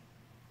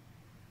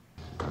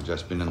 I've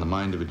just been in the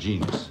mind of a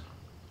genius.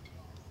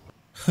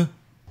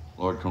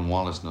 Lord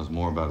Cornwallis knows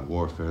more about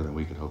warfare than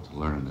we could hope to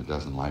learn in a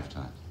dozen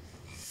lifetimes.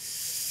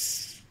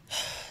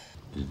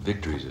 His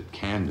victories at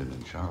Camden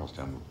and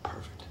Charlestown were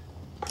perfect.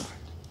 Perfect.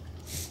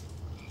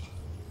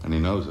 And he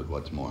knows it,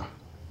 what's more.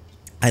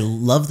 I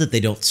love that they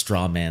don't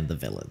straw man the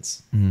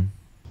villains.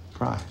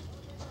 Pride.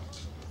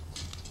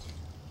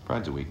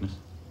 Pride's a weakness.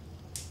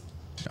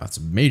 That's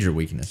a major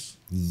weakness.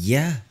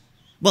 Yeah.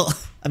 Well,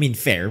 I mean,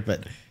 fair,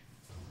 but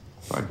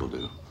pride will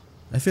do.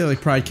 I feel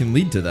like pride can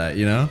lead to that,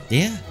 you know?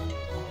 Yeah.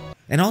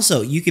 And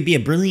also, you could be a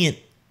brilliant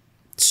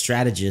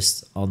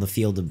strategist on the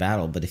field of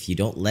battle, but if you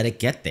don't let it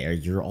get there,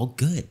 you're all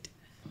good.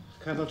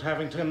 Colonel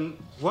Tarrington,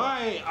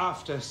 why,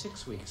 after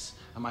 6 weeks,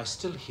 am I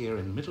still here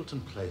in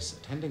Middleton Place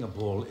attending a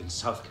ball in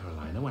South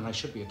Carolina when I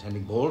should be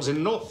attending balls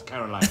in North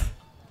Carolina?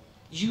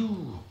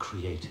 You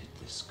created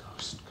this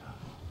ghost girl.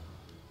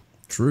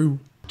 True.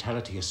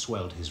 Brutality has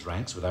swelled his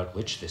ranks, without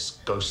which this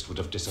ghost would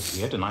have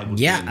disappeared, and I would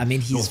Yeah, be in I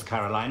mean, he's North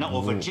Carolina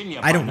or Virginia.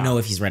 I don't by know now.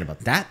 if he's right about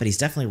that, but he's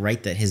definitely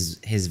right that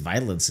his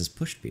violence has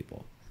pushed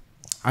people.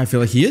 I feel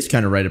like he is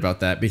kind of right about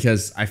that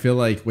because I feel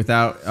like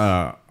without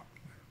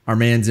our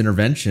man's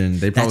intervention,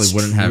 they probably That's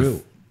wouldn't true.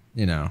 have,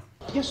 you know.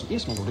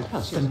 Yes, my lord, it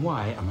has. Then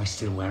why am I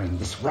still wearing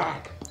this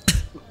rag?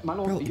 My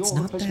lord, Bro, your it's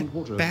not replacement that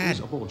wardrobe bad. is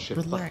aboard ship.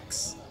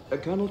 Relax.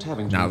 Colonel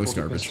Tarrington. Nah, it looks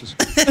thought it garbage. best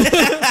to-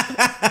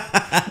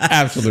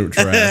 Absolute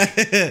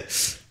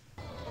trash.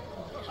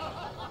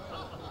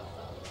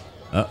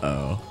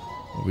 Uh-oh.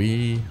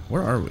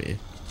 Where are we?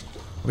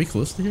 Are we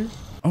close to here?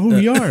 Oh,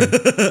 we are.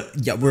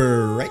 Yeah,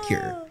 we're right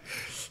here.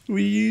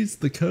 We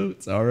used the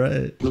coats. All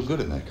right. Look good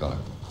in that color.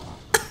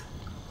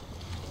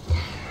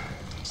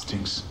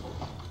 Stinks.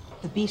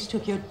 The beast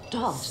took your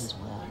dogs as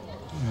well.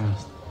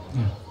 Yes,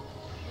 yeah.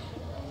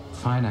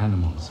 Fine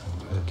animals.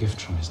 A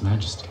gift from His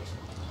Majesty.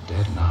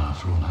 Dead now,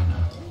 for all I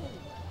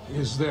know.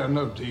 Is there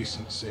no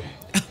decency?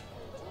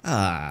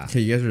 Okay,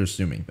 you guys are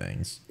assuming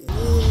things.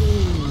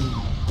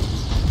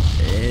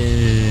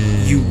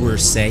 You were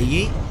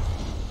saying?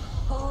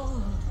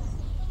 Oh,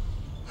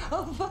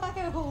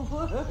 vile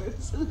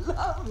words,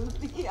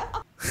 lovely.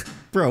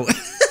 Bro.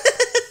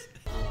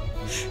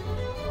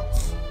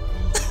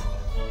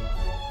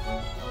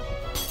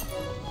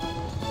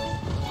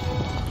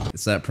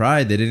 It's that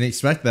pride. They didn't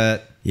expect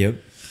that. Yep.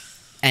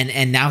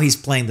 And now he's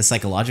playing the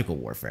psychological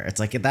warfare. It's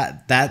like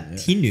that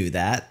he knew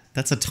that.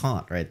 That's a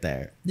taunt right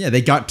there. Yeah,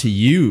 they got to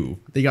you.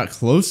 They got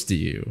close to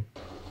you.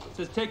 It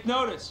says take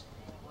notice.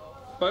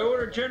 By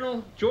order of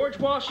General George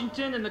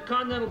Washington and the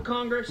Continental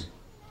Congress,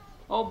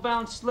 all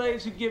bound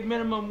slaves who give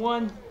minimum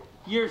 1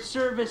 year's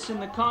service in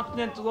the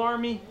Continental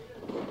Army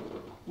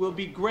will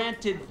be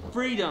granted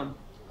freedom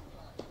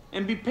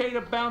and be paid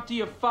a bounty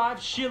of 5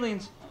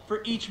 shillings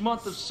for each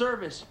month of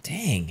service.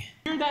 Dang.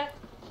 Hear that?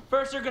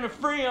 First they're gonna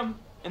free them,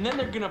 and then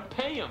they're gonna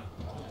pay them.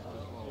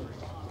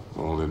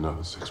 Only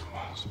another 6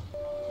 months.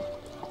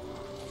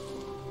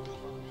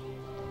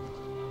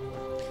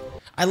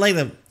 I like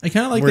that. I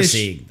kind of like we're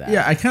seeing that.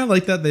 Yeah, I kind of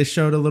like that they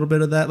showed a little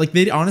bit of that. Like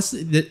they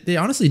honestly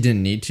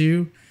didn't need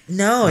to.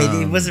 No,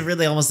 it wasn't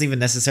really almost even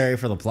necessary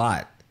for the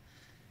plot.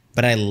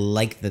 But I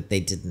like that they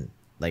didn't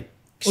like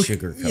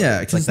sugarcoat.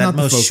 Yeah, it's like it's that not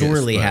the most focus,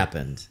 surely but-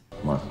 happened.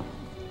 Come on.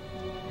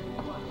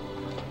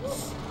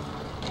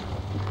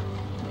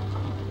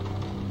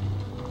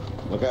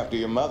 Look after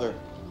your mother.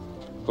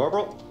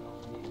 Corporal?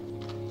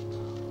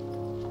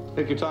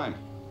 Take your time.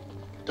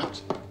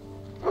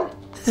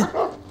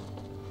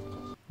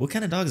 What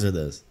kind of dogs are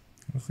those?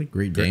 Looks like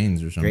Great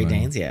Danes or something. Great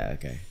Danes, yeah,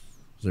 okay.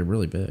 They're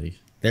really big.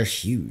 They're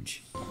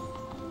huge.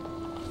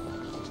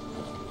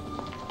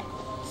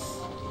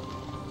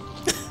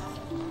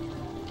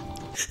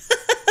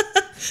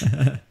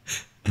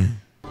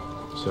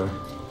 Sir?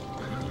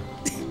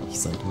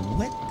 He's like,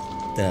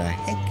 what the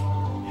heck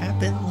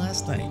happened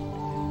last night?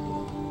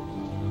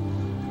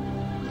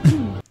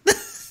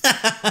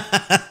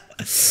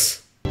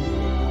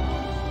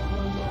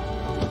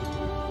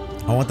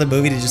 I want the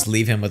movie to just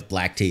leave him with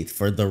black teeth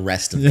for the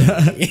rest of the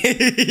movie.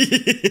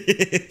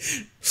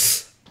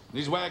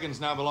 These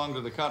wagons now belong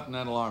to the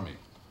Continental Army.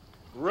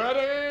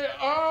 Ready,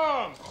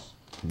 arms!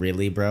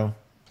 Really, bro?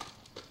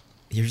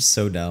 You're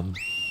so dumb.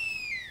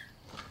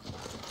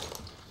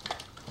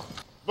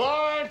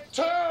 5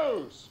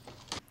 twos!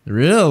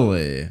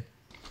 Really?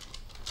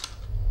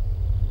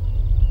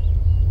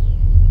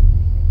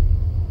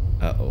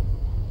 Uh-oh.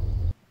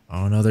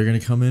 Oh no, they're gonna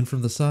come in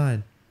from the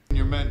side.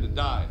 Your men to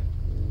die.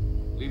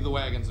 Leave the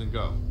wagons and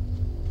go.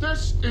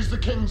 This is the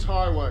King's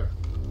Highway,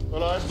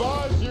 and I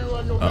advise you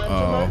and your men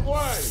to make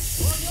way.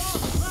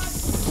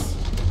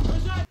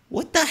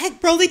 What the heck,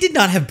 bro? They did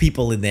not have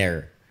people in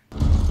there.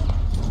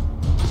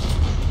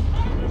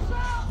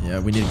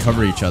 Yeah, we need to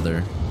cover each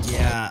other.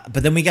 Yeah,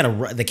 but then we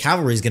gotta. The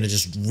cavalry's gonna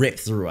just rip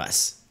through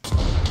us.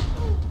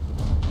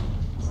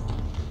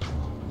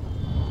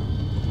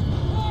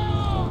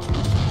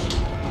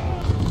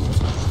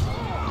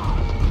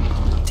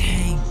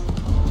 Dang.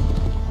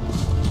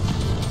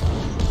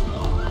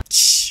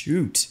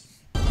 Shoot.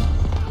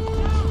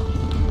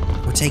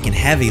 We're taking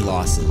heavy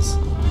losses.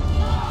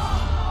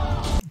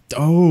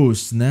 Oh,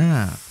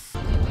 snap.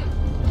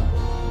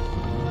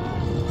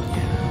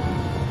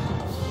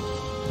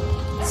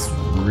 It's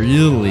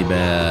really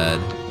bad.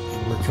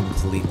 We're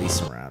completely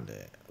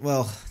surrounded.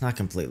 Well, not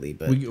completely,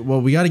 but...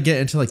 we got to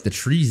get into like the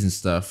trees and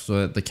stuff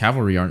so that the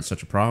cavalry aren't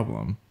such a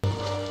problem.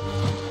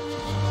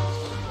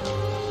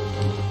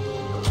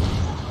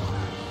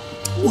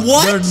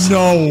 What? There's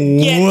no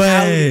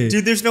way.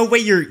 Dude, there's no way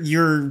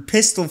your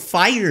pistol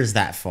fires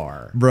that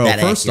far. Bro, that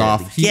first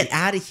accurately. off, get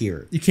out of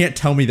here. You can't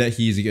tell me that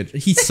he's a good...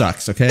 He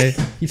sucks, okay?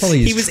 He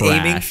probably He was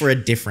aiming for a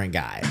different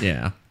guy.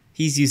 Yeah.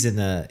 He's using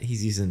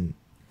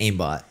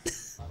aimbot.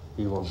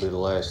 He won't be the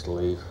last to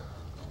leave.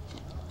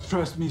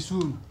 Trust me,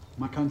 soon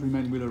my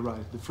countrymen will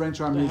arrive. The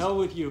French army. The hell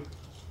with you.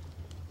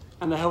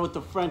 And the hell with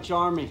the French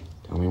army.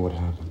 Tell me what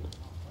happened.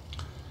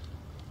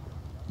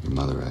 Your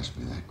mother asked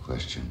me that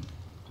question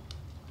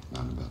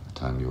around about the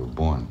time you were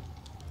born.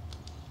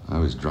 I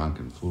was drunk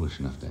and foolish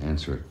enough to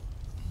answer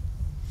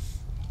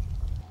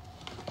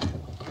it.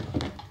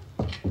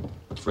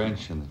 The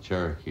French and the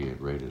Cherokee had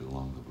raided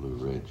along the Blue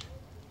Ridge.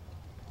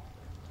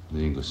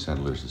 The English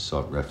settlers had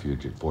sought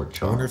refuge at Fort I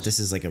Charles. wonder if this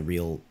is like a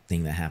real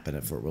thing that happened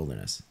at Fort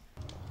Wilderness.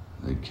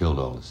 They killed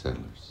all the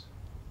settlers.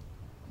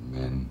 The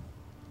men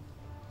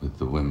with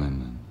the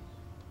women and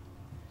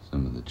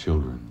some of the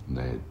children.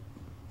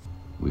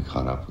 We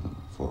caught up with them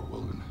at Fort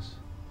Wilderness.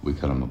 We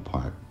cut them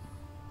apart,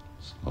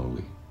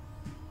 slowly,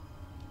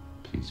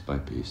 piece by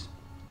piece.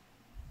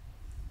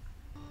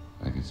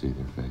 I could see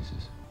their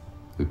faces.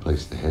 We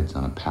placed the heads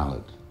on a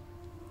pallet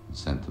and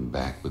sent them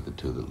back with the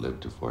 2 that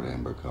lived to Fort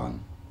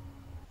Ambercon.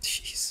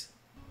 Jeez.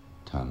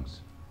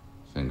 Tongues,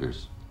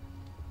 fingers,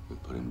 we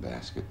put in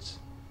baskets.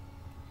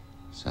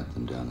 Sent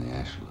them down the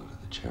Ashalot to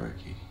the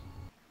Cherokee.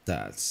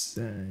 That's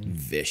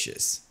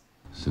vicious.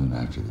 Soon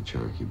after, the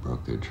Cherokee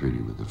broke their treaty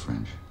with the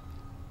French.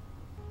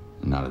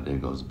 And not a day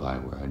goes by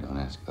where I don't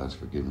ask God's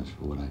forgiveness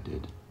for what I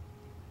did.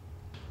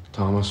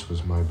 Thomas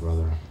was my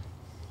brother,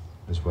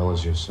 as well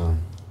as your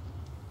son.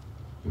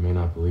 You may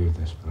not believe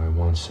this, but I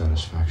want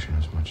satisfaction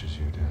as much as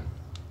you did.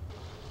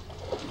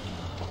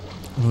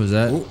 What was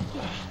that? Ooh.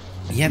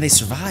 Yeah, they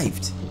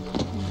survived.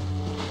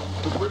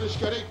 The British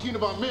got 18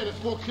 of our men at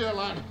Fort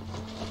Carolina.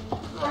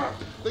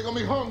 They're gonna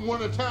be hung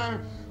one at a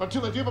time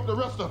until they give up the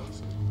rest of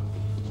us.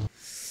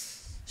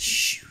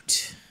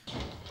 Shoot.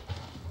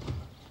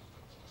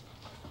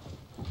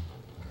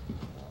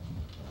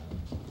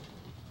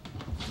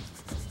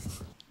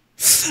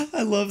 I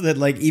I love that,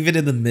 like, even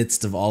in the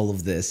midst of all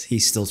of this,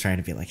 he's still trying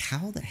to be like,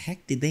 how the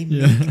heck did they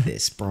make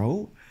this,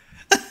 bro?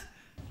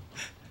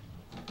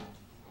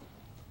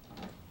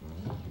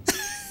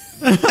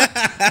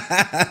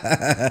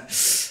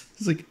 It's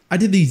like, I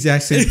did the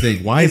exact same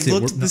thing. Why is it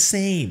looked the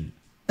same?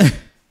 I'm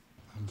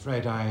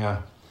afraid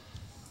I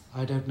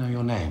don't know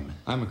your name.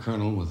 I'm a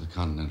colonel with the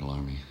Continental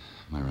Army.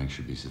 My rank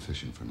should be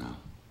sufficient for now.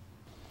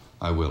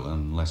 I will,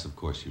 unless, of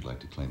course, you'd like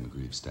to claim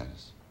aggrieved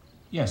status.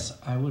 Yes,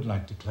 I would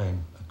like to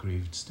claim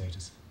aggrieved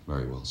status.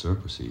 Very well, sir.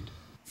 Proceed.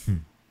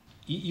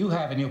 You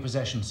have in your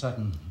possession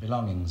certain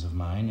belongings of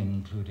mine,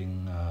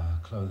 including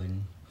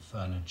clothing,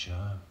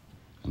 furniture.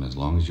 And as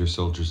long as your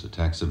soldiers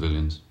attack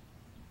civilians,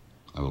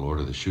 I will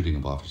order the shooting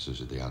of officers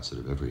at the outset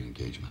of every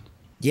engagement.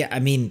 Yeah, I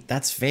mean,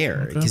 that's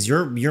fair, because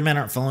your men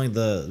aren't following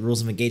the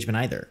rules of engagement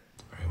either.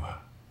 Very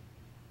well.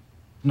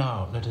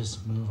 Now, let us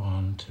move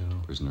on to...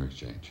 Prisoner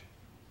exchange.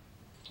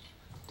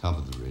 Top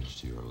of the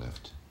ridge to your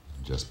left,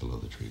 just below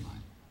the tree line.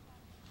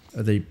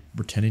 Are they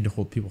pretending to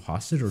hold people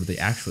hostage, or do they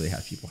actually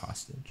have people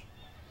hostage?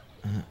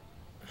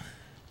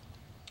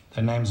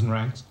 Their names and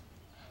ranks?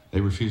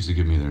 They refuse to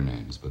give me their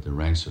names, but their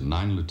ranks are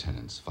 9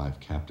 lieutenants, 5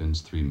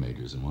 captains, 3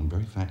 majors, and 1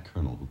 very fat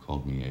colonel who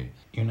called me a...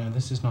 You know,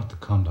 this is not the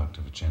conduct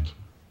of a gentleman.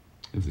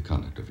 If the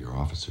conduct of your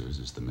officers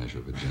is the measure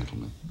of a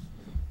gentleman,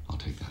 I'll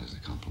take that as a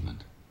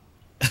compliment.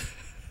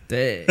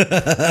 Dang.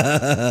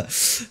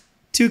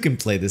 2 can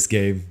play this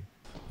game.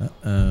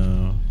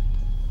 Uh-oh.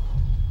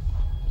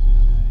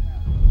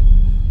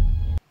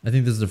 I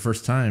think this is the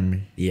first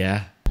time.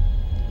 Yeah.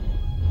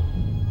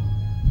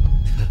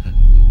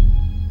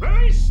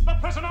 Release the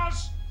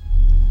prisoners!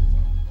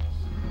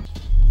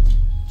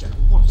 General,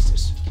 what is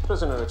this?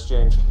 Prisoner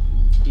exchange.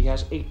 He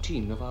has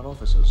 18 of our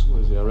officers.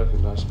 Where is he? I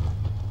recognize him.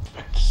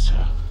 But,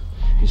 sir,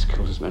 he's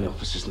killed as many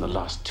officers in the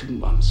last 2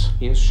 months.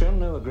 He has shown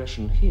no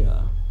aggression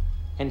here,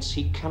 hence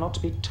he cannot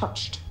be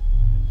touched.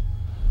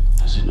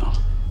 Has he not?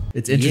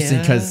 It's interesting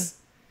because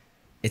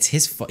it's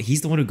his fault.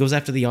 He's the one who goes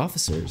after the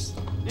officers.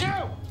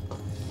 You!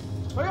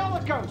 Are you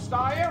the ghost,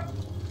 are you?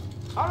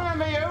 I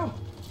remember you.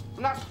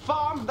 From that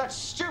farm, that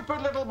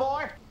stupid little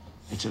boy.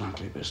 It's an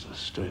ugly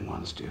business, doing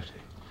one's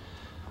duty.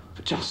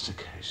 But just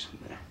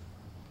occasionally,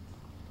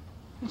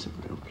 it's a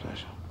real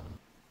pleasure.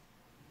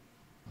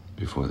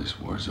 Before this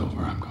war is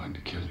over, I'm going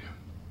to kill you.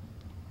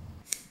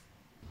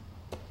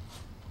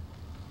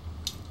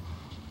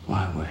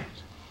 Why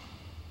wait?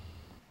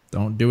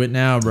 Don't do it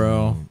now,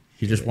 bro.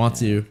 He just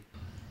wants you.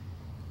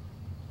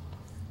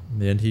 In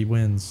the end, he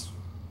wins.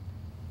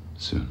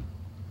 Soon.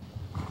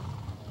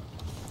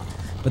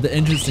 But the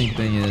interesting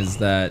thing is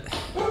that...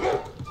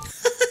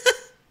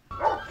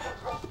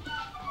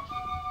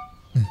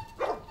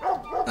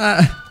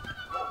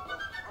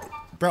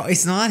 Bro,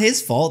 it's not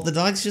his fault. The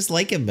dogs just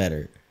like him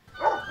better.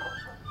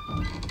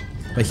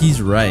 But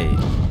he's right.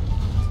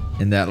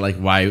 In that, like,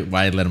 why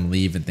let him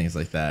leave and things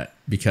like that.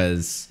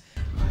 Because...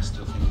 I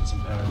still think it's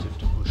imperative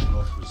to push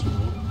northwards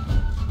more.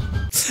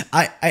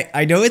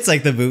 I know it's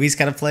like the movie's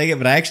kind of playing it,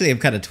 but I actually am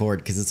kind of torn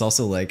because it's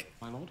also like,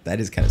 that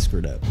is kind of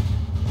screwed up.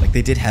 Like,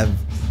 they did have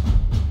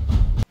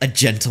a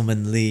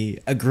gentlemanly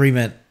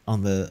agreement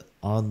on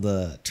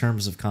the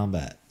terms of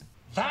combat.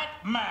 That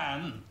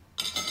man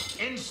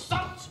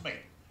insults me.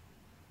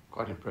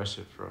 Quite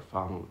impressive for a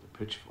farmer with a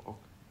pitchfork.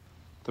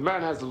 The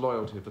man has the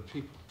loyalty of the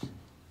people.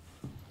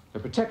 They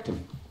protect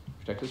him,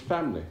 protect his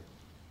family.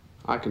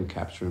 I can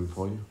capture him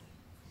for you.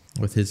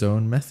 With his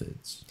own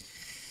methods.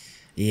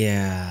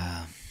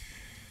 Yeah.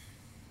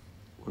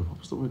 Well, what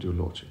was the word your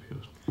lordship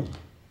used?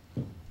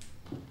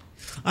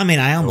 I mean,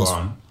 I almost...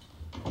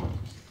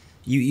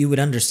 You would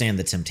understand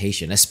the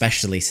temptation,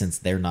 especially since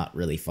they're not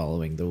really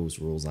following those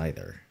rules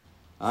either.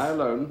 I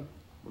alone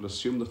will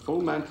assume the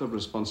full mantle of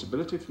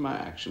responsibility for my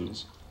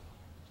actions,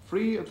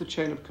 free of the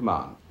chain of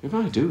command. If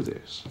I do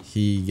this,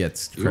 he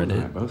gets credit.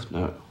 You and I both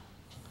know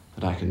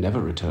that I can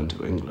never return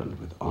to England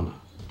with honor.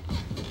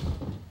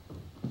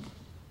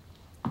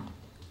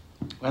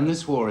 When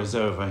this war is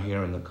over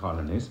here in the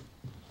colonies,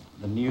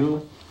 the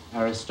new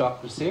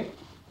aristocracy...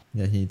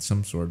 Yeah, he needs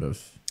some sort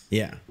of...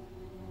 Yeah.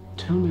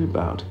 Tell me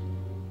about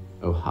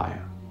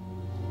Ohio.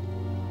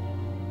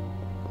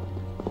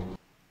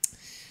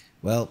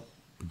 Well,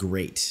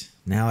 great.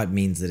 Now it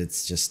means that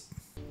it's just...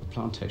 A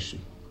plantation,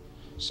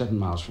 7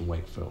 miles from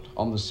Wakefield,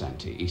 on the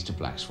Santee, east of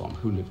Black Swan.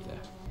 Who lived there?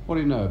 What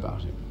do you know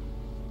about him?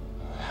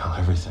 Hell,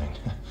 everything.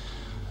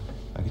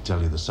 I could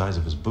tell you the size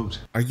of his boot.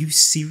 Are you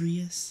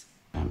serious?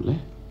 Family?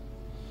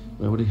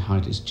 Where would he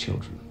hide his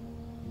children?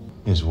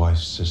 His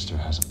wife's sister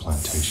has a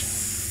plantation.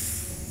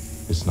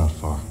 It's not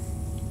far.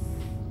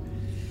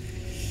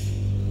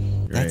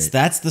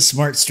 That's the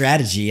smart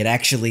strategy. It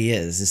actually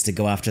is to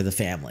go after the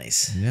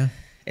families. Yeah.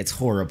 It's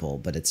horrible,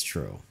 but it's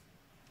true.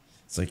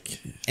 It's like...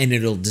 And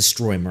it'll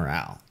destroy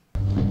morale.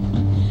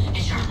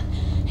 Hey,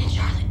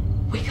 Charlotte,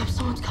 wake up,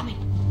 someone's coming.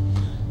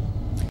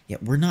 Yeah,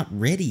 we're not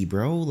ready,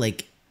 bro.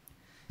 Like,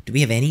 do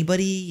we have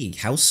anybody?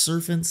 House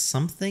servants?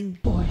 Something?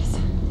 Boys.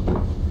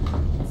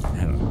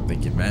 I don't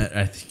think it matters.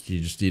 I think you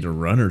just need to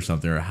run or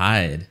something or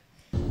hide.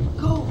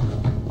 Go.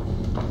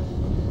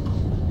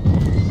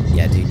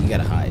 Yeah, dude, you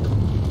gotta hide.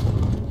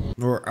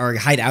 Or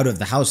hide out of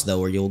the house though,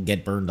 or you'll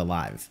get burned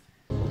alive.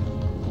 Can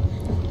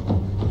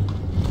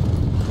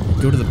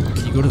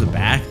you go to the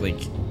back? Like,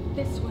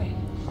 This way.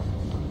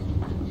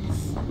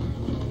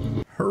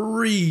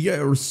 hurry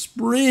or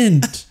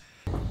sprint.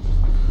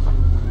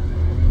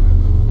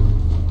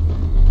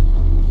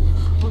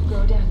 We'll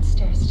go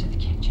downstairs to the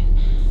kitchen.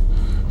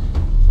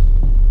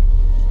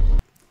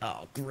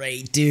 Oh,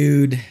 great,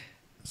 dude.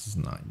 This is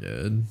not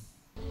good.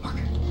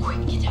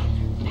 Quick, get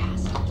down there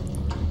fast.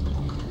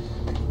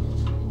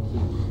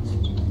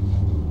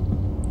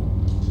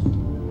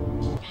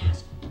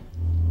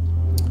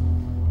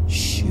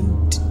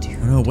 Shoot, dude.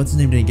 Oh no, what's his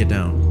name didn't get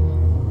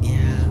down?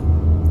 Yeah.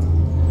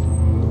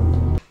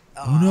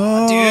 Oh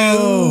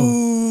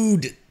no,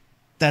 dude.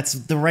 That's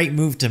the right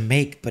move to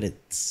make, but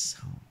it's so...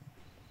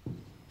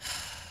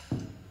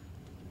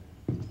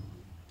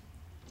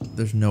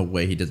 There's no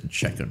way he doesn't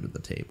check under the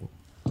table.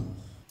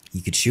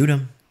 You could shoot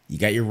him. You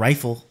got your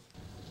rifle.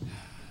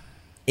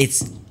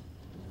 It's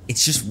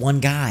just one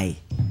guy.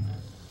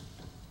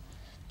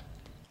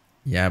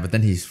 Yeah, but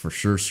then he's for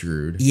sure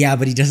screwed. Yeah,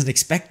 but he doesn't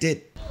expect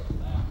it.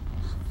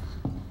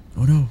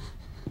 Oh no.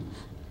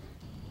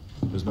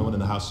 There's no one in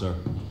the house, sir.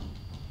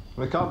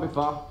 We can't be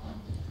far.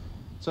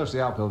 Search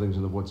the outbuildings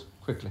in the woods,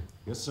 quickly.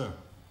 Yes, sir.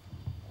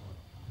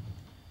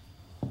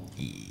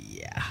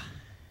 Yeah.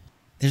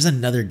 There's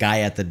another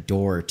guy at the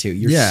door, too.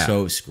 You're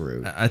so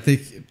screwed. I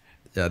think,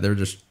 yeah, they're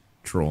just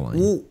trolling.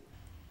 Ooh.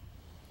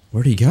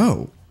 Where'd he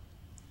go?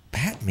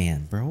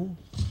 Batman, bro.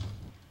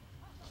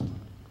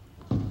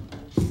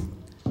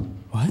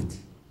 What?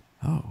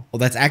 Oh. Well,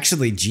 that's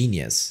actually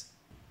genius.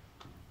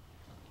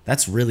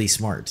 That's really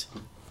smart.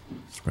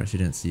 Surprised you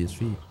didn't see his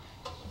feet.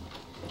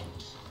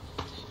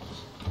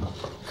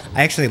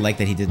 I actually like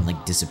that he didn't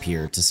like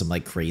disappear to some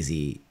like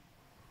crazy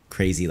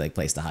like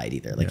place to hide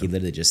either. Like he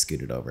literally just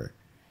scooted over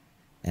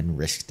and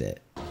risked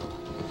it.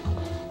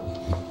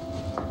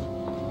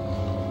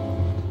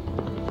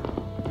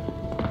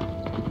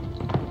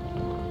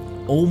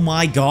 Oh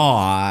my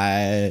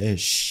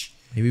gosh.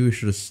 Maybe we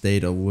should have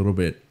stayed a little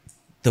bit.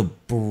 The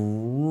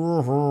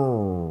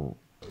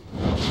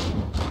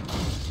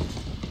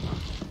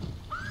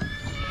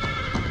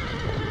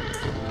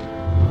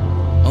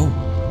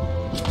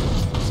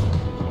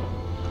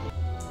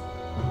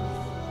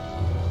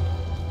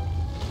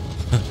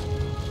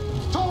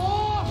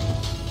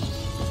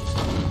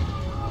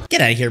Get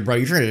out of here, bro.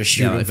 You're trying to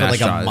shoot him from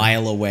like a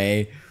mile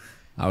away.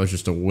 That was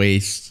just a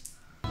waste.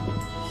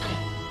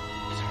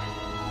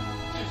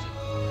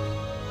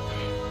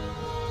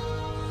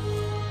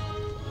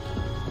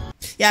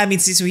 Yeah, I mean,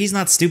 see, so he's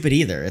not stupid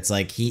either. It's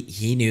like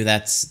he knew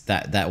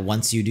that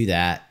once you do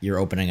that, you're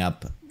opening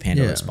up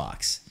Pandora's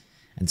box.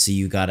 And so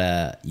you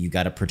gotta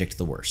predict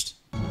the worst.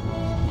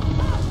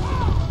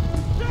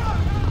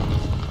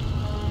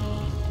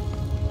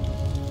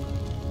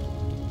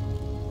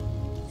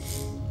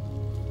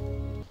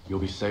 You'll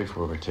be safe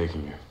where we're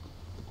taking you.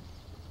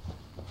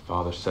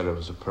 Father said it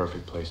was a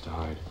perfect place to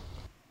hide.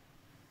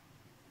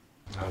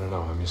 I don't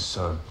know, I'm his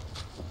son.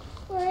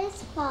 Where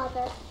is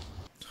Father?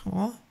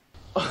 Huh?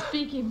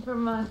 Speaking for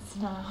months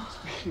now.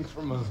 Speaking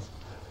for months.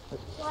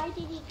 Why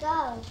did he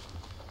go?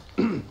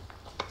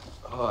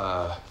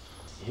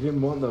 He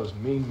didn't want those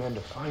mean men to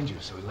find you,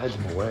 so he led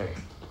them away.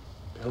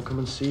 He'll come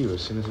and see you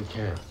as soon as he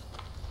can.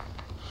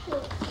 I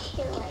don't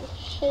care, I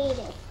hate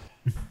him.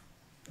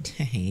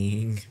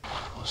 Dang.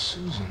 Well,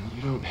 Susan,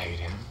 you don't hate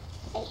him.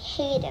 I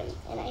hate him,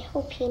 and I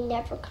hope he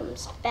never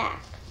comes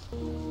back.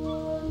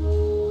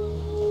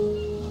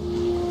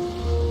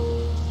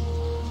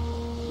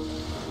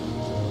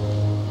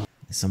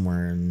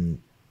 Somewhere in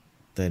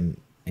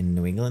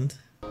New England.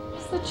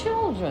 It's the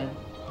children.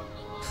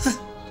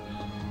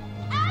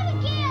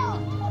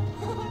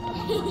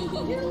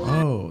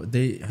 Oh,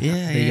 they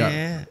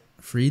got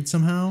freed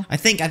somehow? I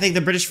think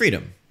the British freed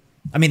him.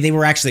 I mean, they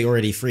were actually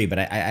already free, but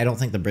I don't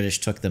think the British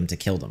took them to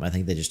kill them. I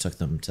think they just took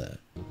them to...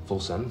 Full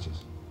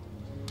sentences.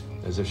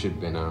 As if she'd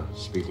been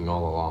speaking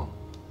all along.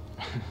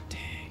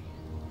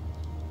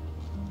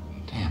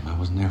 Damn, I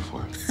wasn't there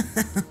for it.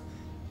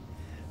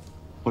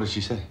 What did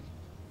she say?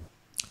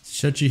 She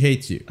said she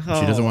hates you. She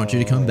doesn't want you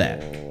to come back.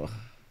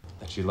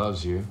 That she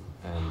loves you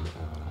and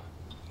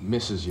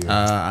misses you.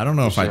 I don't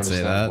know if She I'd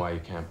say understands that. why you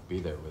can't be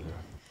there with her.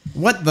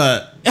 What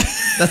the?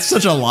 That's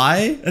such a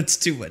lie? That's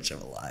too much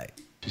of a lie.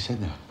 She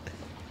said that.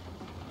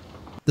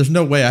 There's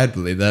no way I'd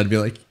believe that. I'd be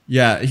like,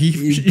 yeah,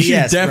 she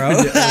Yes,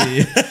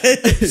 definitely.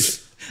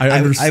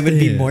 I would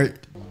be more...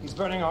 He's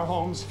burning our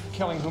homes,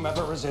 killing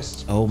whomever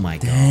resists. Oh my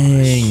gosh.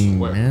 Dang,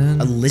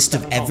 man. A list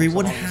of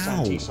everyone?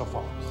 How?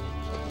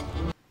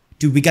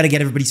 Dude, we gotta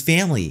get everybody's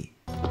family.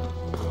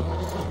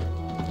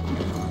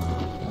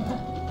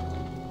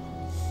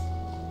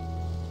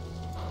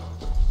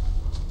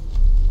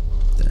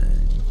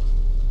 Dang.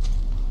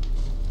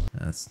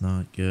 That's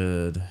not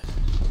good.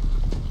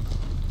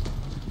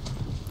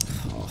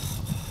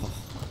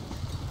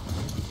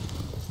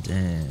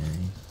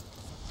 Dang.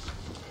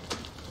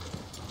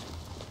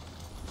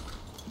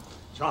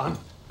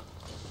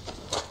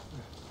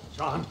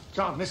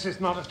 John, this is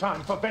not a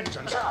time for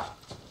vengeance.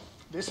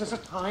 This is a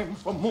time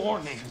for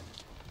mourning.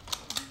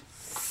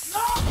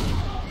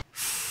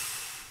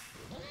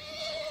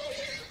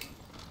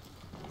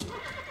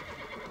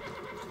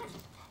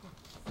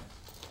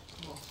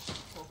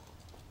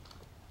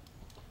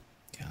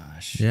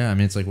 Gosh. Yeah, I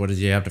mean, it's like, what does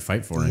he have to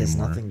fight for anymore? He has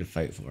nothing to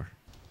fight for.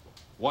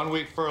 1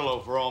 week furlough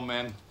for all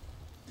men.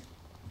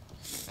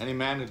 Any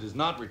man who does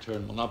not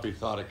return will not be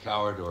thought a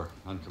coward or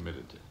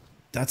uncommitted.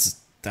 That's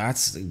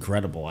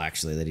incredible,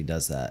 actually, that he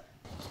does that.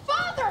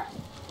 Father!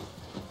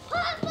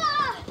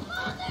 Papa!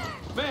 Father!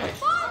 Meg!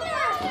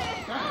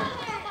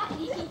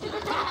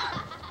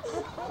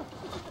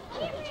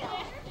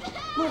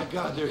 My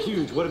God, they're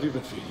huge. What have you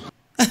been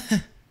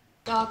feeding?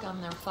 Dog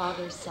on their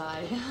father's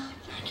side.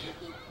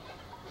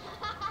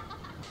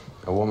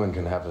 A woman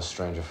can have a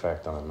strange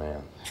effect on a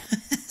man.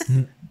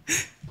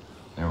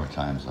 There were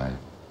times I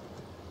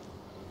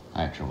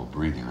had trouble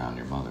breathing around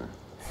your mother.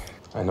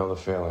 I know the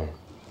feeling.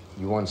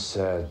 You once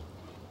said,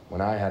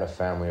 when I had a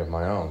family of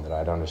my own, that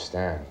I'd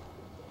understand.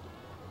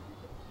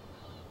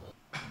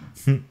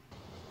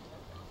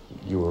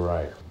 You were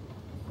right.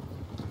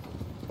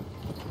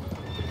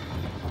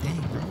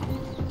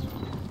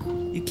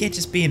 You can't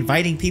just be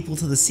inviting people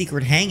to the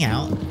secret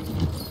hangout.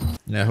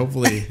 Yeah,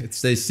 hopefully it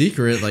stays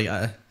secret. Like,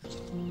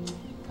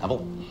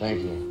 Apple.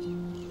 Thank you.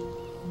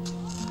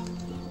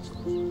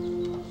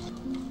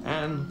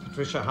 Anne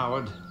Patricia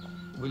Howard,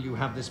 will you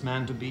have this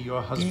man to be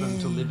your husband,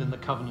 to live in the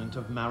covenant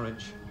of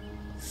marriage?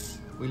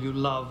 Will you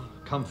love,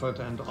 comfort,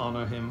 and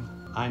honor him?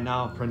 I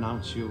now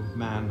pronounce you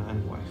man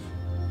and wife.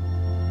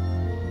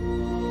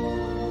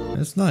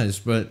 it's nice,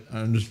 but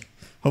I'm just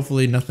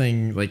hopefully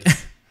nothing like.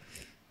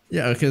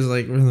 Yeah, because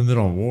like we're in the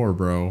middle of war,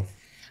 bro.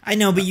 I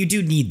know, but you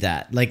do need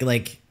that. Like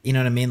you know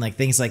what I mean? Like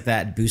things like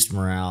that boost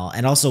morale,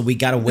 and also we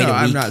gotta wait a week.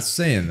 I'm not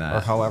saying that. Or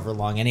however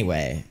long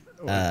anyway.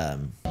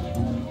 I'm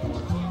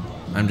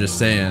just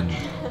saying.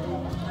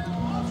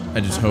 I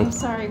just hope. I'm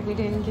sorry we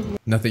didn't give you.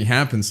 Nothing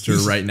happens to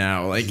her right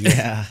now. Like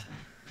yeah.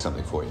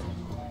 Something for you.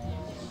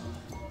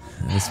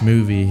 This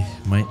movie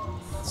might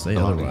say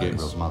Belonged to otherwise.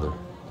 Gabriel's mother.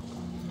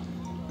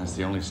 That's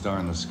the only star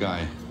in the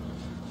sky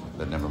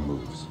that never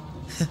moves.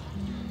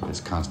 It's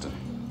constant,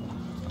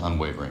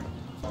 unwavering.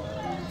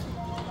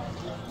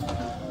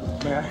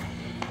 May I?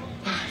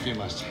 If you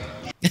must.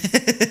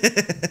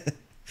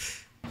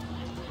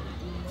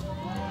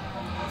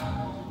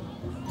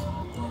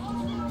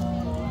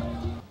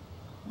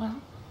 Well?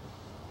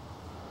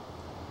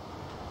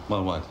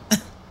 Well, what?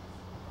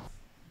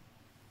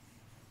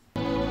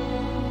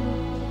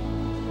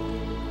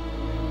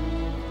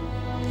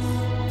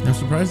 I'm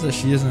surprised that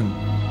she isn't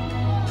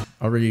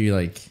already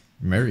like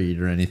married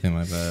or anything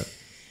like that.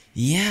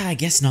 Yeah, I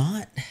guess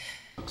not.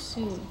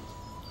 Soon.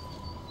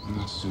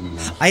 Not soon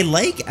enough. I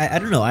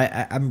don't know.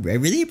 I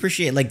really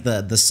appreciate like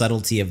the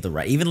subtlety of the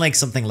right. Even like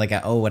something like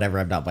oh whatever,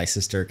 I'm not my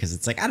sister, because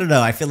it's like I don't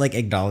know. I feel like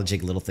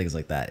acknowledging little things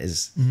like that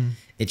is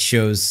it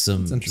shows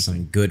some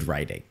good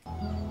writing.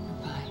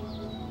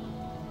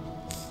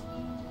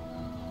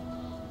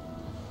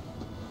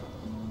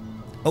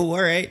 Oh,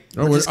 all right.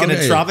 We're just gonna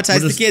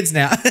traumatize the kids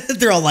now.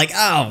 They're all like,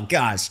 oh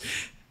gosh,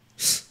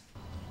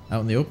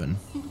 out in the open.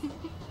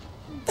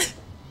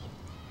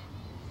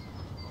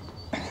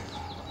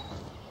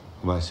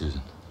 Goodbye,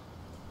 Susan.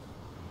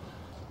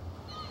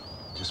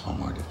 Just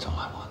one word, that's all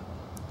I want.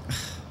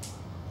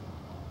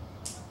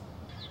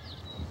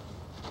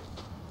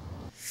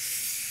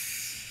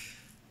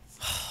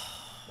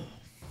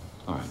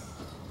 All right.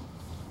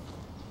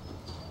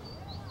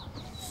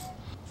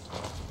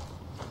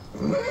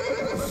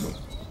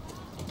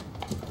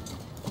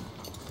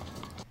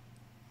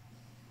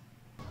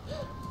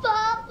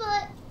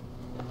 Papa!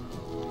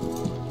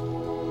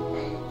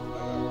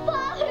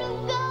 Papa,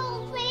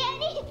 don't say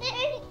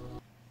anything!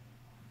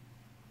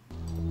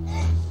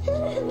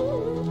 Please,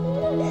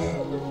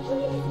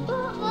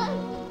 Papa.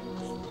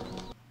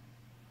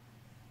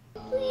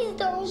 Please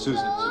don't Susan,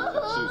 go.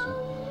 Susan.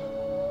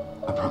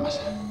 I promise.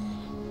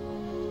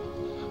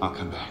 I'll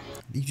come back.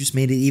 You just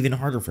made it even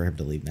harder for him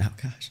to leave now.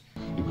 Gosh.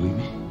 You believe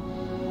me?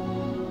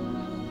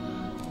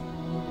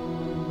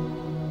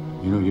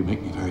 You know you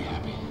make me very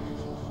happy.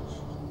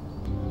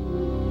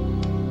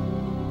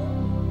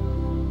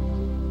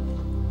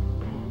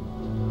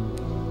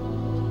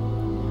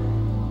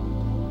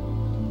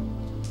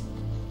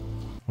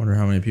 Wonder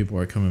how many people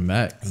are coming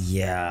back.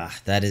 Yeah,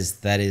 that is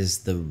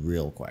the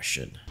real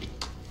question.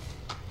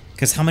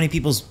 Because how many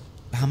people's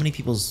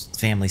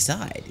families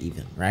died,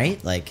 even,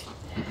 right? Like,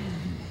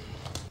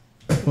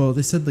 well,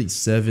 they said like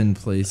 7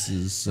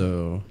 places,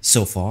 so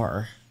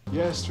far.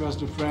 Yes, trust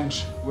the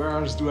French. Where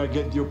else do I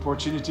get the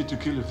opportunity to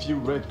kill a few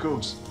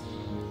redcoats?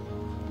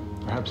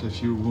 Perhaps a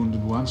few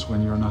wounded ones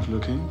when you're not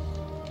looking.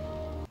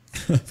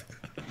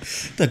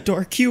 The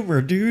dark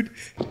humor, dude.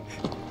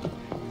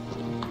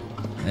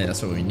 Hey,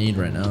 that's what we need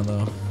right now,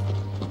 though.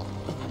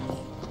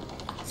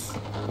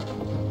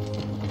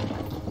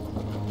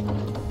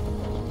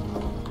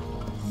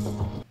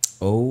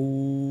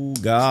 Oh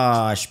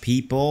gosh,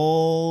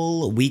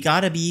 people, we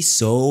gotta be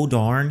so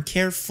darn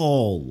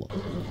careful.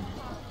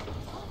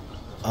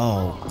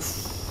 Oh.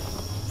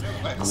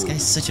 This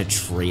guy's such a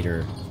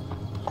traitor.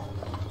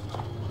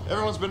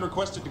 Everyone's been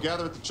requested to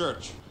gather at the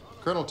church.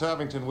 Colonel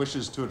Tavington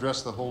wishes to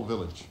address the whole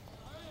village.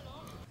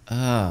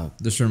 Oh,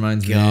 this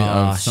reminds me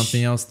of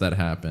something else that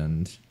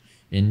happened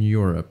in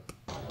Europe.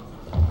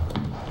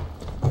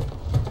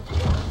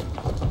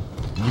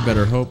 You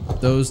better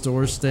hope those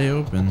doors stay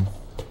open.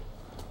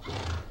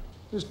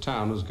 This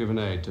town has given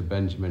aid to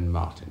Benjamin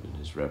Martin and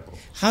his rebels.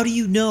 How do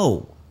you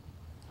know?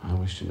 I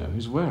wish to know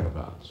his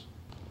whereabouts.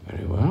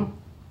 Very well.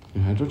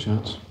 You had your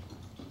chance.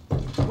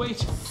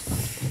 Wait.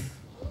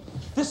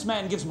 This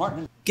man gives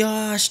Martin...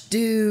 Gosh,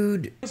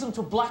 dude. ...gives him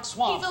to Black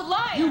Swamp. He's a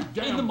liar.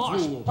 You in the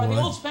marsh by the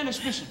old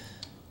Spanish mission.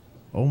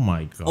 Oh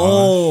my gosh.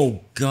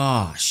 Oh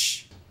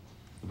gosh.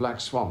 The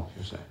Black Swamp,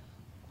 you say?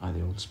 By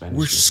the old Spanish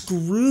We're mission.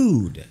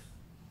 screwed.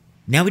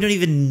 Now we don't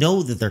even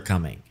know that they're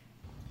coming.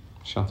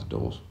 Shut the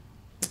doors.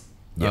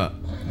 Yeah.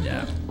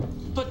 Yeah.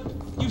 But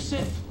you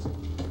said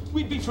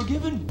we'd be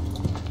forgiven.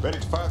 Ready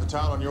to fire the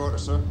town on your order,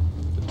 sir?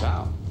 The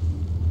town?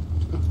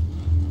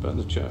 Burn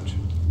the church.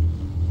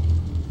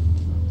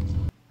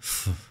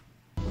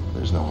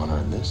 There's no honor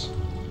in this.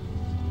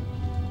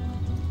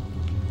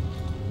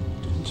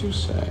 Didn't you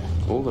say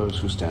all those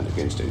who stand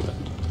against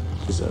England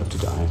deserve to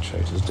die a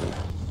traitor's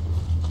death?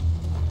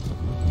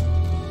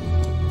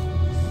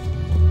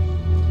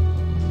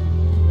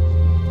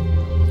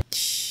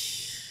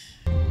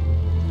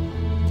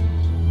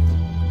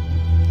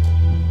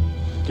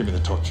 Give me the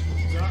torch.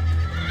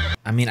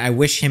 I mean, I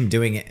wish him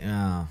doing it.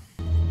 Oh.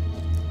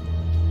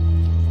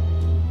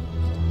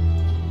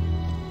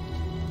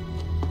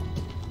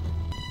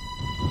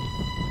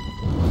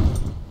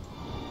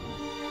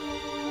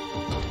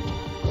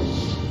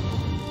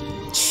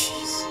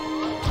 Jeez.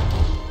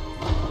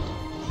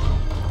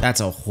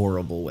 That's a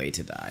horrible way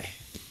to die.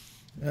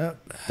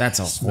 Yep. That's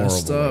a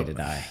horrible way to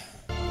die.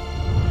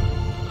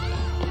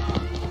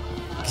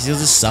 Because you'll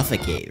just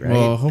suffocate, right?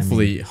 Well,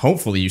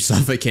 hopefully you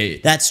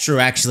suffocate. That's true,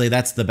 actually.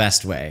 That's the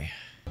best way.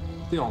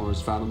 The honor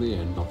is found in the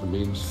end, not the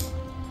means.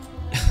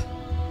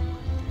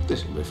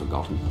 This will be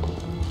forgotten.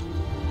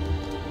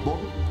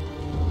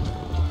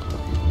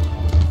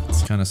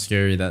 It's kind of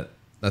scary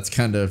that's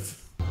kind of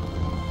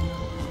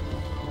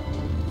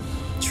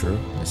true.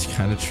 It's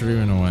kind of true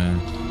in a way.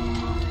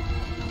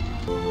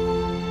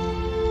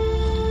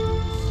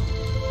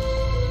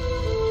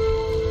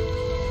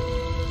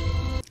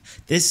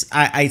 This,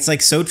 it's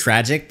like so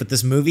tragic, but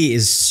this movie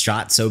is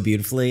shot so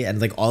beautifully,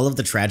 and like all of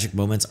the tragic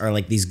moments are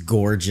like these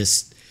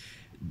gorgeous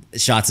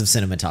shots of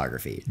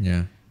cinematography.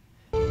 Yeah.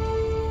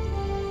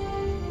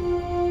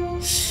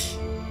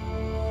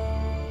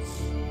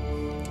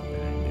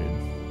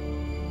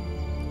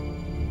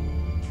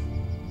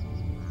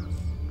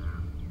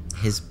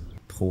 His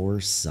poor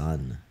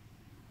son.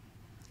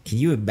 Can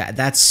you imagine?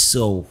 That's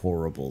so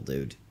horrible,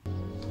 dude.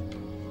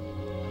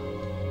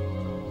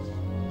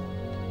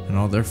 And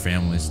all their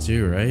families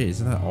too, right?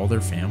 Isn't that all their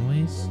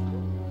families?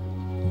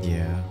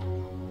 Yeah.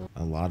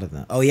 A lot of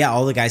them. Oh yeah,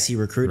 all the guys he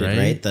recruited,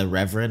 right? The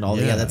Reverend, all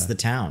yeah, that's the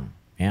town.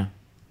 Yeah.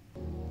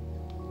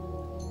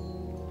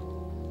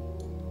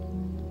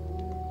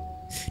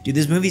 Dude,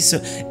 this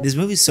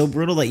movie's so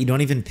brutal that you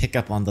don't even pick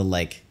up on the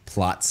like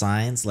plot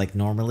signs. Like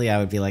normally I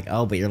would be like,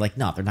 oh, but you're like,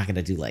 no, they're not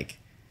gonna do like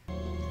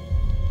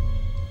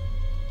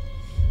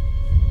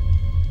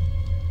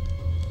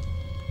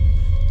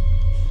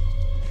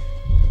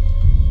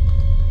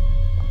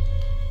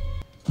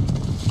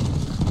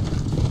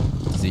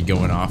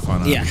going off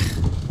on a... Yeah.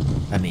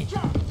 I mean,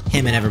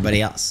 him and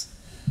everybody else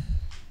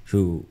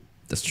who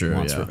that's true,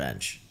 wants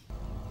revenge.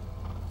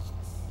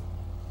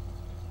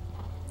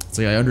 It's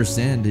like, I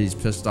understand he's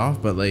pissed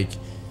off, but like,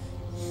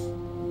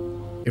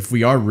 if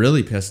we are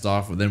really pissed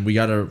off, then we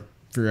gotta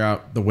figure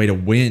out the way to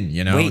win,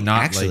 you know? Wait,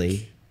 not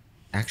actually,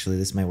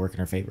 this might work in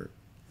our favor.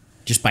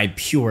 Just by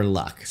pure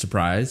luck.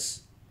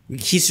 Surprise.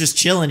 He's just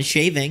chilling,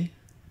 shaving.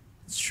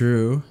 It's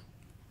true.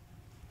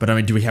 But I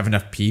mean, do we have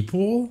enough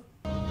people?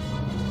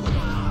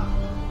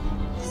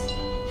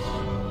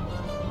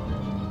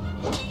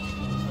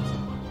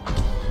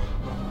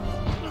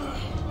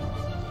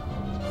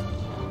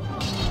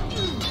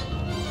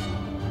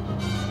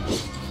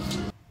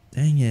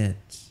 Dang it.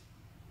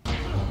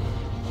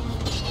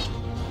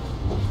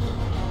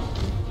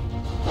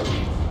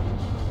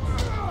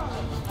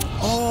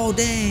 Oh,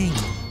 dang.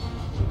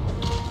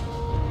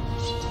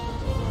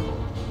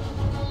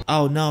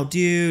 Oh, no,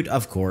 dude.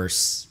 Of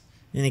course.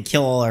 And they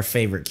kill all our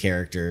favorite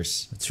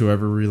characters. It's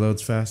whoever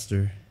reloads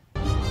faster.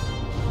 Oh,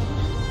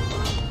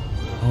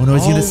 no,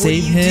 he's going to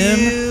save him?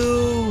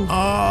 Do?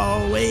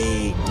 Oh,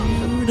 wait,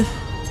 dude.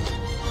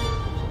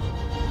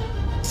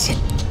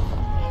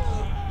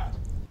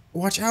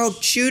 Watch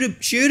out. Shoot him.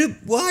 Shoot him.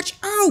 Watch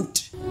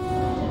out.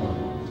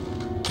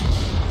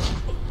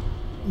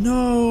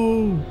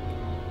 No.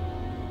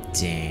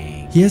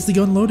 Dang. He has the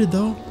gun loaded,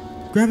 though.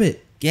 Grab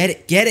it. Get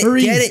it. Get it.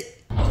 Hurry. Get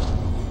it.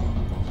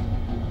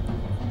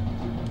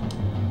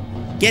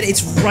 Get it.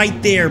 It's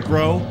right there,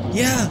 bro.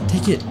 Yeah.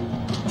 Take it.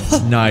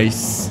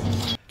 Nice.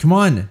 Come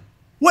on.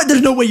 What?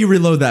 There's no way you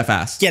reload that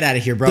fast. Get out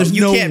of here, bro. There's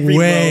you no can't reload.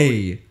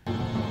 way.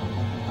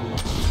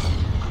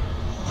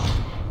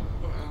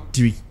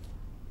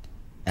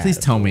 Please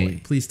tell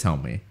me. Please tell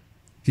me.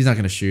 He's not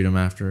going to shoot him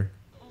after.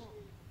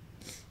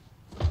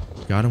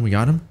 Got him? We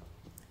got him?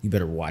 You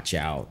better watch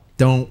out.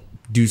 Don't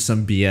do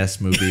some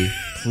BS movie.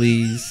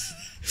 Please.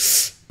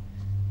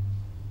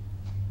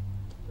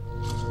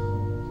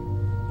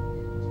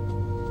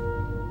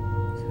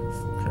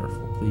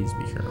 Careful. Please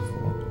be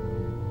careful.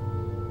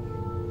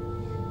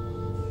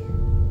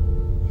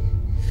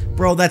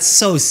 Bro, that's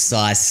so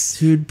sus.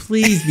 Dude,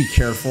 please be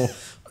careful.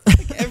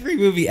 Like every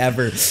movie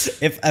ever.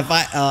 If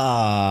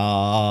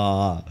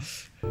I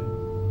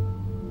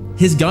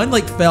his gun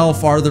like fell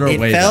farther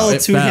away. It fell though.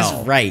 to his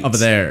right. Over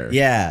there.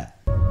 Yeah.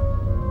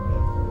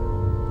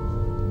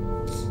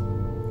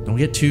 Don't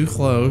get too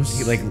close.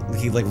 He like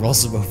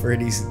rolls him over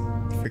and he's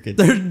freaking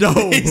There's no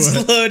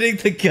he's loading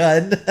the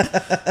gun.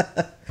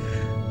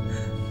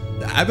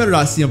 I better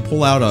not see him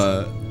pull out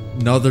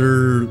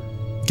another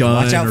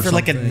gun. Watch out or for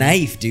something. like a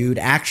knife, dude.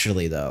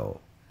 Actually though.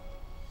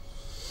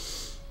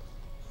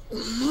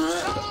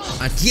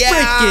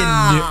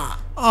 Yeah!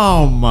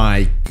 Oh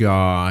my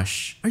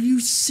gosh. Are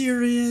you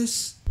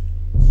serious?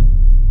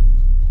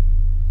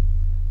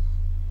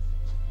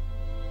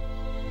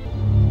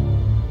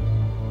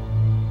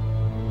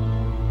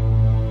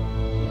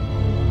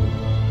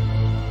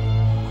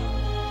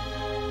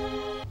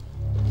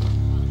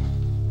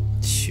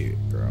 Shoot,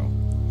 bro.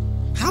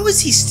 How is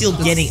he still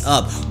getting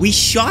up? We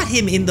shot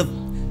him in the...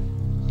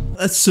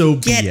 That's so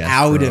Get BS,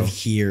 out bro. of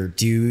here,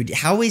 dude.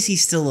 How is he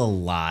still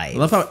alive? I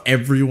love how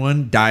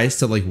everyone dies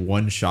to like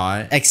one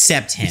shot.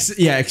 Except him.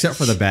 Yeah, except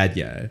for the bad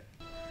guy.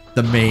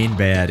 The main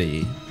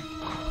baddie.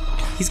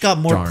 He's got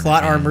more Darn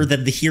plot it, armor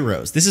than the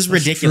heroes. This is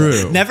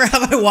ridiculous. true. Never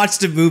have I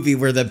watched a movie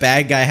where the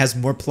bad guy has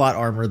more plot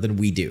armor than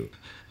we do.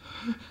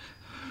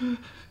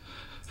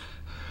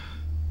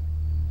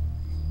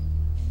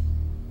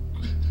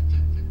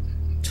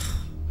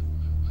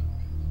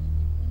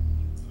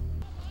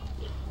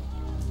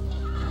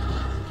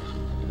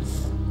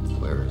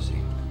 Where is he?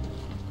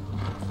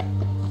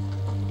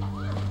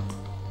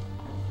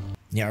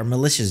 Yeah, our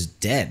militia's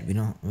dead. We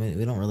don't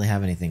really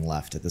have anything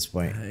left at this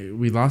point.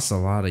 We lost a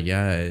lot of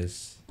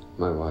guys.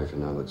 My wife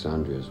in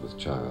Alexandria is with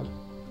child.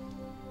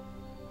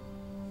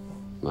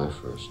 My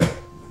first.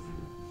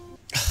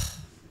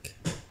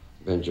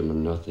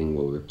 Benjamin, nothing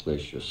will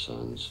replace your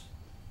sons.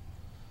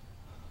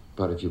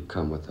 But if you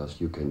come with us,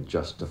 you can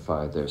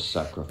justify their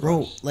sacrifice.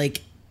 Bro,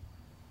 like,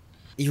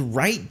 you're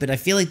right, but I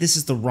feel like this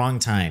is the wrong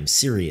time.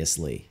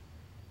 Seriously.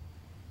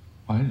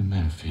 Why do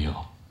men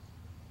feel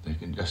they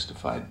can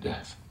justify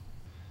death?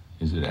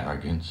 Is it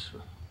arrogance?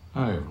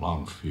 I have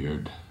long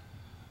feared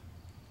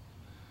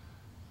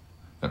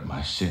that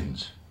my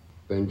sins...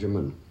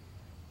 Benjamin,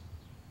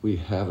 we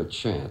have a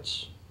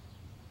chance.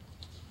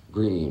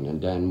 Green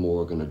and Dan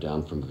Morgan are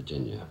down from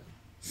Virginia.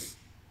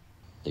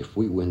 If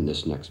we win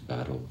this next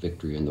battle,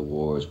 victory in the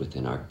war is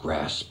within our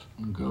grasp.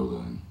 Go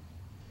then.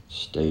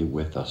 Stay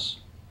with us.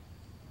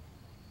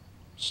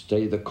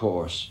 Stay the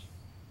course.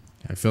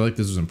 I feel like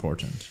this is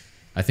important.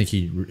 I think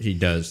he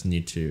does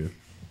need to.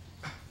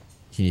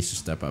 He needs to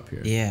step up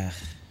here. Yeah.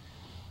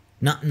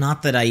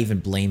 Not that I even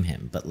blame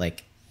him, but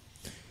like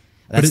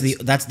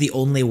that's the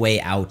only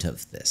way out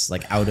of this.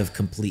 Like out of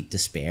complete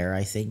despair,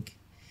 I think,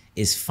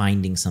 is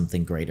finding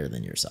something greater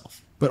than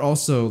yourself. But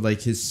also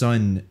like his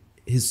son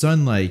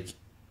like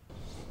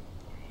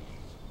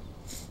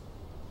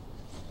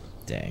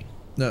dang.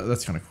 No,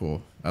 that's kind of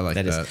cool. I like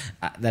that.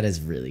 That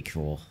is really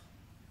cool.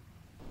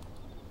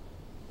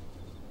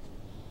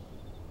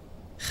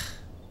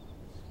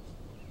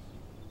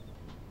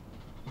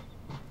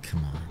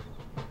 Come on.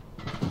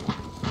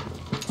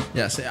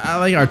 Yeah, see, I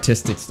like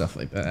artistic stuff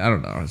like that. I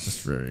don't know. It's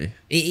just very...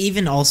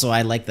 Even also,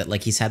 I like that,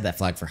 like, he's had that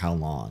flag for how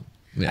long?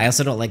 Yeah. I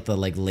also don't like the,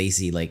 like,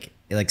 lazy, like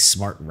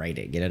smart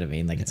writing. You know what I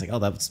mean? Like, it's like, oh,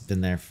 that's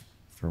been there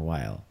for a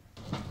while.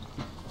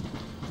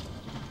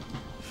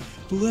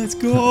 Let's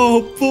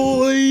go,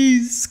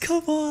 boys!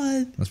 Come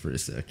on! That's pretty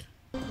sick.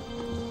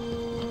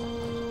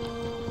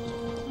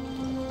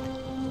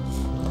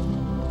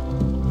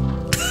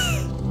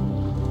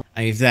 I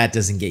mean, if that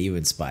doesn't get you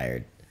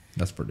inspired.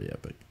 That's pretty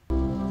epic.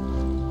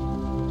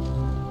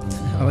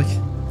 I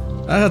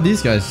like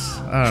these guys.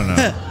 I don't know.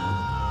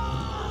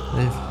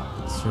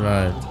 They've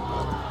survived.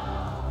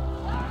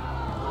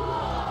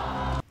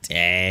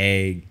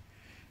 Dang.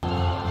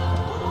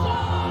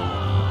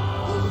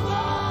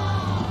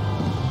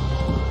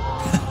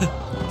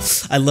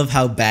 I love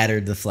how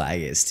battered the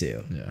flag is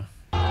too. Yeah.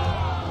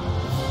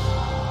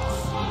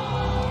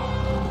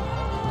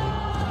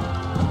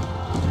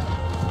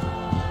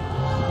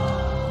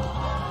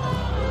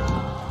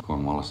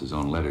 Cornwallis's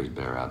own letters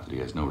bear out that he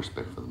has no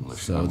respect for the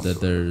militia. So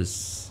that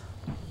there's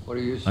What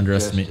are you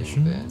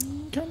underestimation.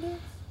 suggesting,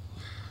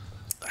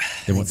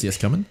 They won't see us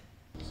coming.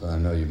 So I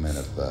know you men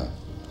have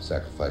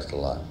sacrificed a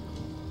lot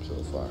so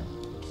far.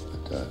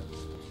 But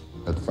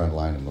at the front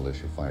line, the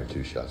militia fire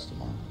 2 shots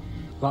tomorrow.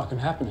 A lot can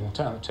happen in a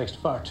town that takes to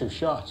fire 2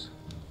 shots.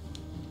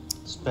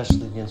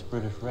 Especially against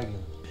British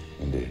regulars.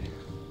 Indeed.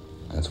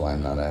 That's why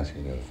I'm not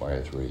asking you to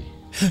fire 3.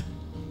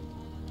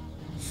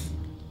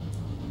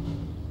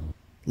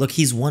 Look,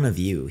 he's one of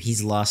you.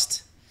 He's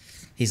lost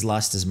He's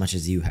lost as much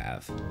as you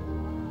have.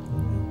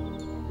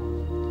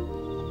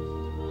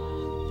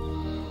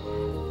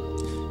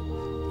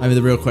 I mean,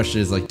 the real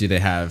question is like, do they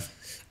have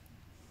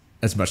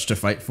as much to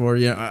fight for?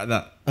 Yeah,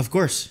 that. Of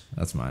course.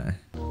 That's my.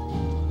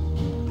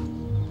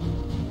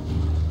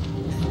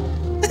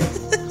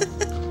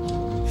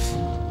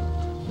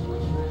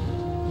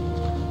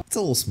 It's a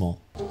little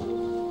small.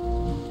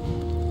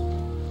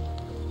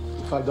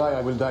 If I die,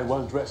 I will die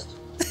well dressed.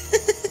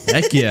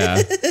 Heck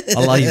yeah.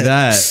 I like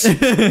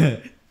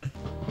that.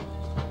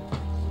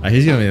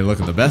 He's gonna be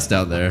looking the best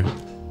out there.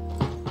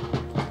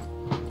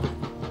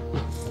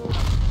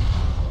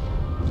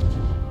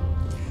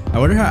 I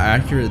wonder how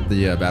accurate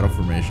the battle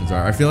formations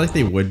are. I feel like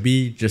they would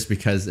be, just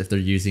because if they're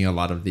using a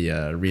lot of the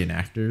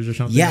reenactors or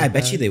something. Yeah, like I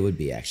bet that. you they would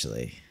be,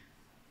 actually.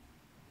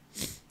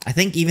 I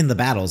think even the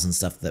battles and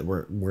stuff that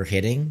we're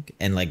hitting,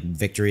 and like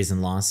victories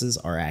and losses,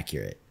 are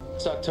accurate.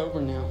 It's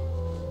October now.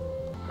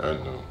 I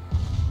know.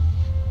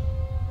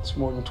 It's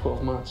more than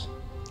 12 months.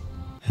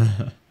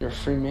 You're a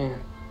free man.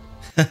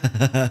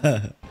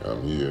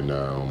 I'm here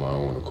now on my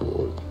own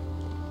accord.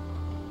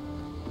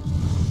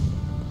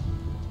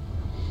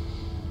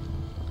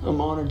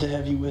 I'm honored to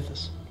have you with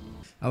us.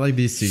 I like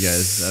these two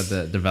guys at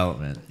the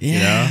development.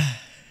 Yeah.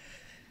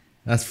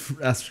 You know?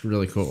 That's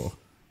really cool.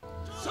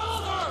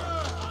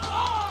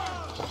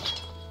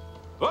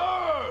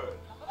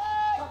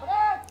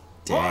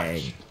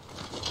 Dang.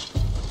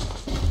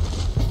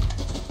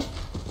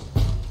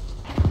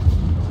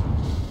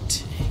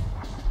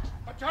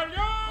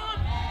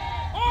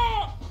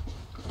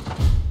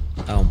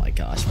 Oh my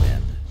gosh,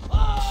 man.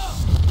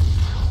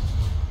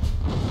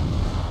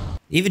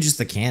 Even just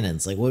the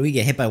cannons. Like, when we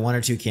get hit by 1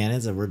 or 2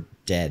 cannons and we're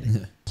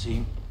dead.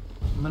 See,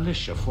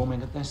 militia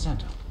forming at their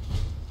center.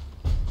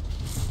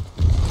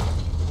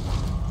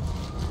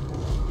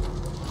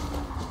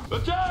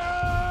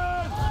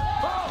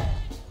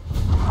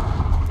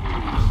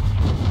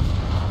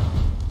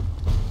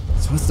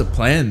 So what's the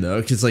plan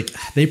though? Because like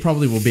they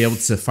probably will be able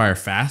to fire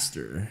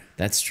faster.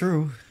 That's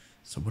true.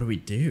 So what do we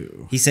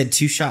do? He said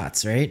 2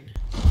 shots, right?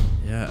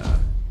 Yeah.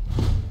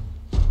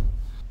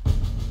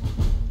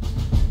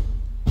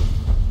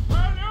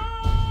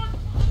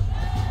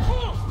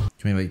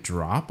 Can we like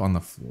drop on the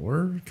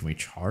floor? Can we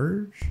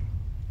charge?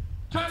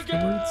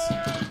 Afterwards?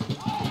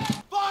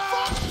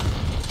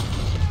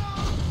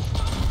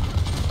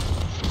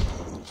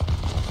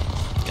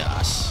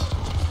 Gosh.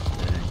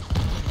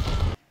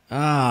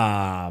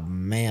 Ah,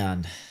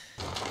 man.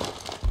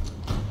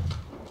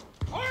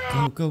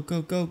 Go, go,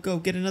 go, go, go.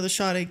 Get another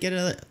shot. Get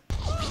another.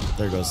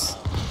 There goes.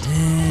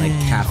 Like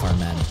half our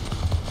men.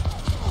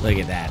 Look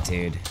at that,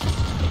 dude.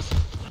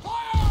 Oh,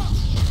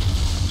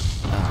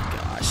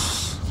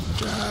 gosh.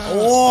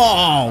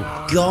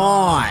 Oh,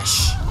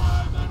 gosh.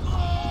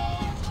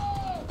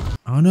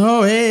 Oh,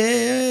 no.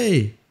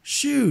 Hey.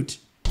 Shoot.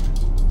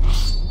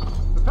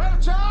 Prepare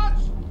to charge!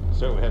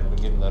 Sir, we haven't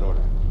been given that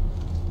order.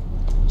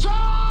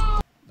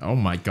 Oh,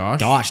 my gosh.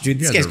 Gosh, dude.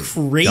 This You guy's guys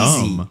are crazy.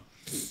 dumb.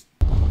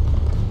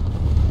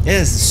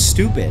 This is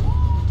stupid.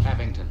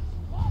 Abington.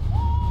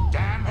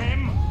 Damn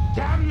him!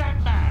 Damn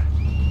that man!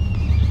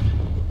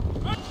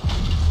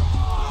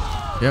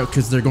 Yeah,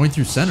 because they're going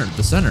through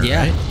the center,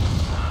 Yeah. right?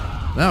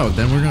 No,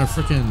 then we're gonna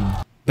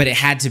freaking. But it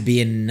had to be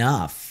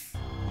enough.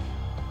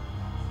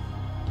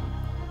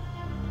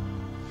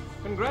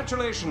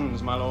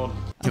 Congratulations, my lord.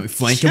 Can we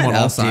flank him on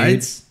all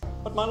sides?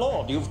 But my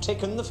lord, you've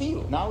taken the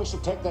field. Now we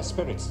should take their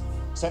spirits.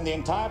 Send the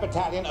entire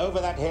battalion over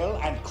that hill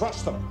and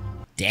crush them.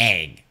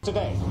 Dang.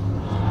 Today.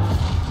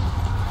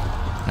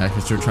 Yeah,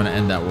 because they're trying to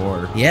end that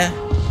war. Yeah.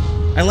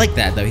 I like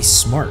that, though. He's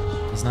smart.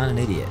 He's not an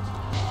idiot.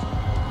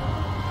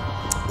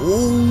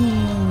 Ooh.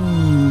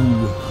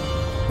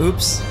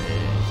 Oops.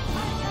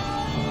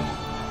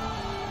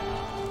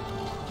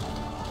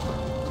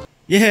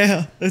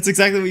 Yeah, that's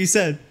exactly what you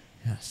said.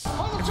 Yes.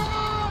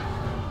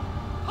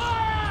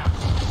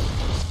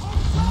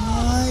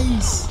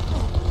 Nice.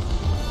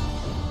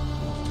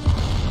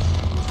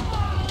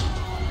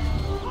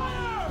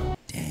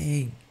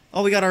 Dang.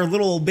 Oh, we got our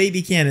little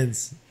baby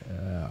cannons.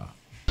 Yeah.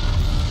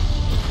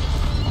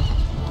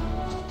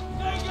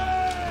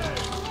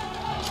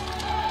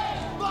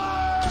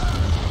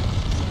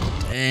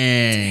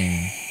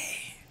 Dang.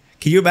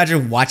 Can you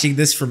imagine watching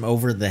this from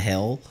over the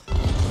hill?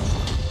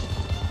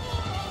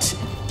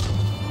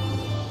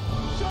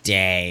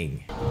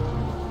 Dang.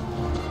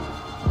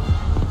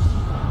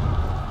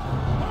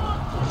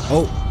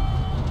 Oh.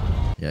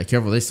 Yeah,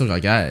 careful. They still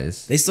got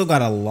guys. They still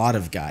got a lot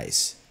of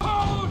guys.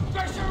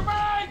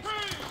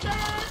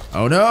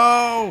 Oh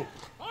no!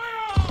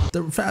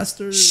 They're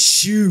faster.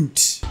 Shoot.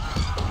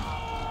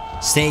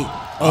 Stay. Okay.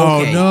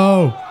 Oh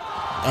no!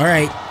 All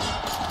right.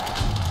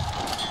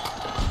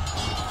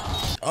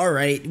 All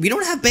right. We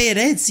don't have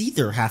bayonets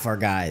either, half our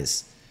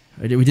guys.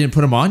 We didn't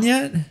put them on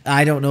yet?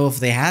 I don't know if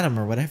they had them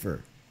or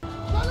whatever.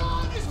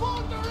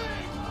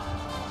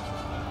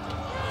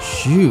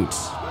 Shoot.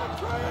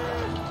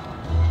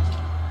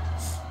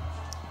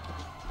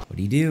 What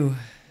do you do?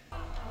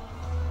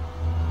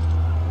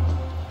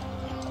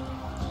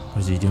 What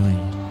is he doing?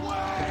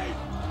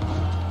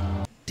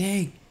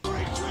 Dang.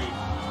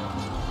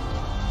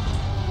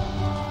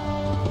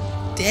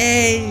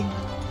 Dang.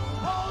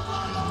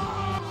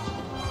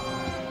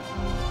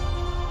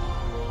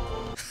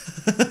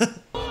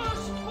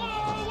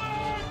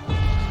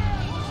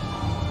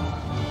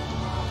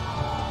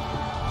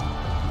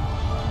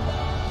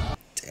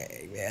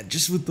 Dang, man,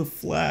 just with the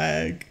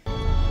flag.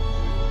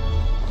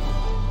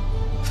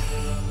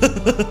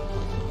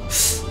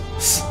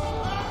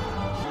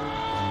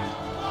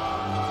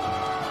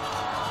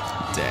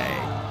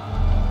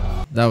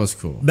 Dang. That was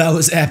cool. That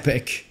was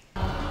epic.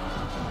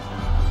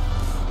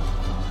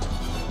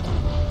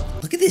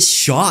 Look at this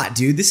shot,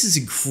 dude. This is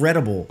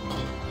incredible.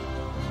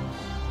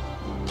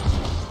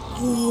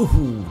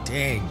 Ooh,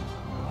 dang.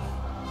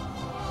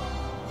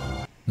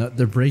 No,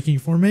 they're breaking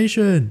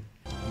formation.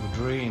 Your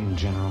dream,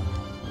 General.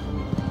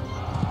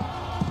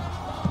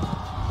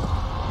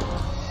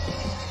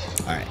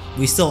 All right.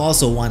 We still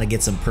also want to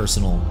get some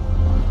personal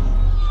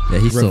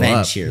he's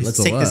revenge still here. He's Let's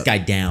still take this up. guy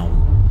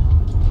down.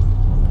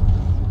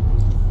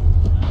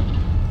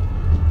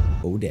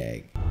 Oh,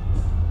 dang.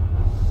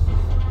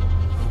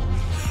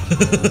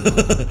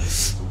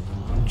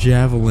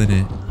 Javelin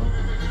it.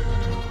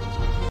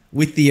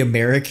 With the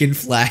American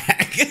flag.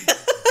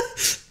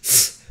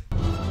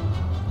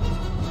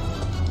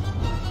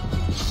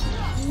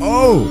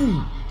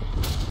 Oh!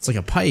 It's like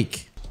a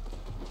pike.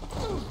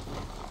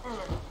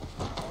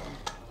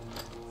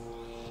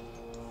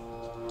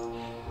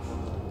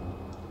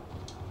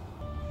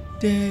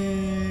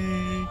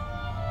 Dang.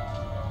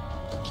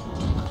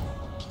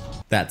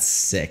 That's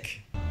sick.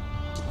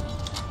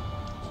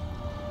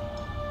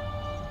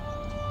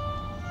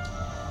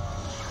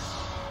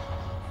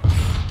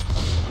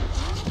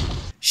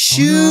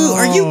 Shoot, Oh, no.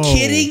 Are you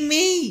kidding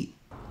me?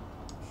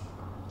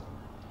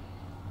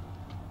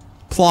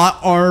 Plot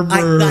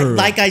armor.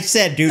 Like I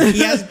said, dude,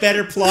 he has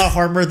better plot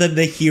armor than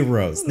the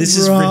heroes. This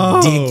is Bro.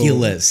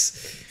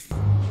 ridiculous.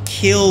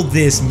 Kill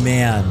this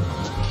man.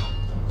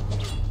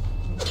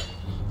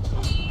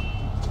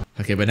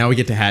 Okay, but now we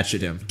get to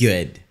hatchet him.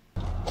 Good.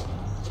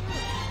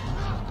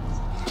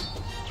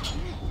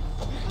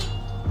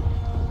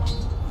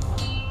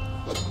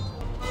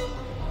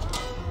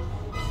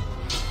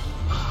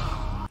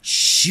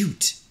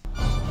 Shoot.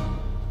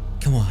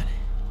 Come on.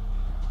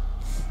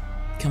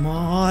 Come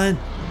on.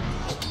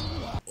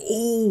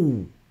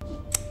 Oh.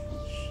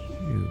 Shoot,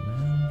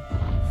 man.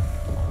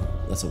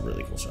 That's a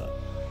really cool shot.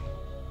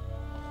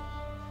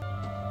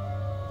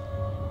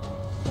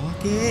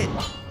 Block it.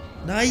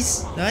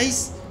 Nice.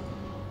 Nice.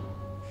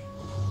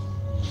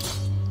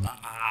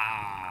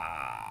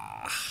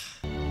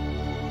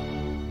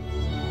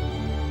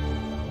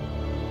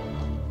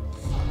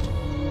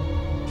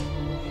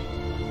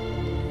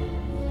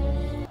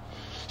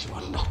 You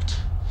are not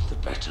the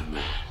better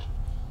man.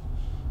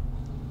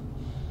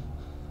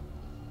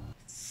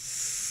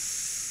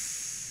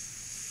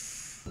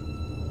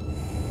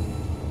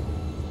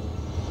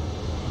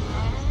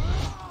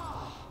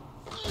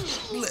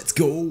 Let's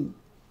go.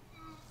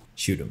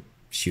 Shoot him.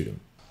 Shoot him.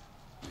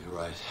 You're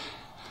right.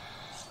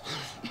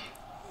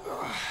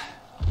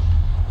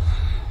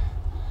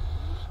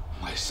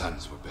 My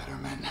sons were better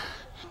men.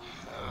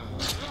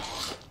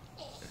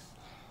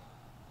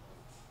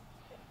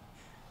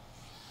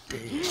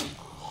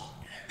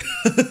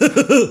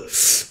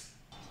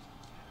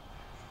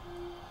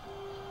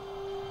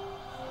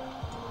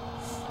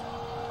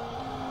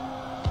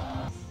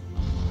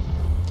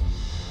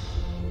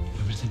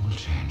 Everything will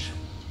change.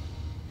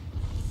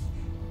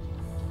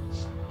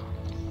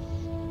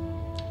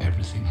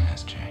 Everything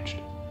has changed.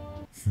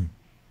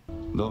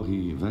 Though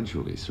he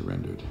eventually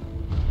surrendered,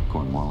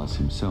 Cornwallis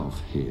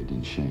himself hid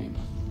in shame,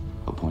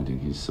 appointing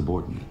his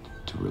subordinate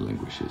to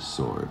relinquish his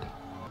sword.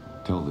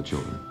 Tell the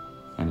children,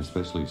 and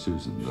especially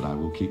Susan, that I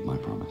will keep my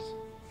promise,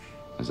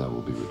 as I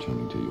will be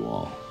returning to you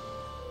all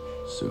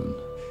soon.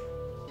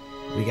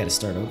 We gotta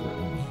start over,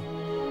 don't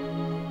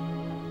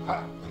we?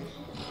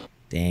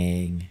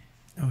 Dang.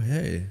 Oh,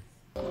 hey.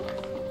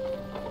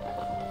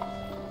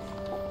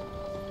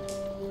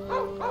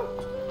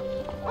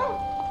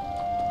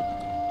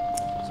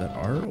 Is that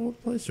our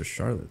old place or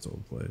Charlotte's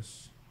old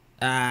place?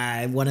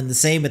 One and the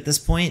same at this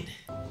point.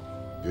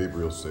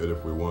 Gabriel said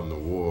if we won the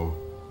war,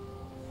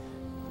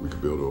 we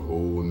could build a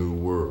whole new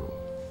world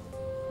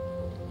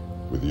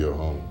with your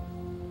home.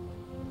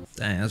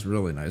 Dang, that's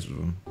really nice of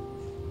him.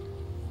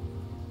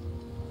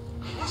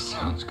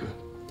 Sounds good.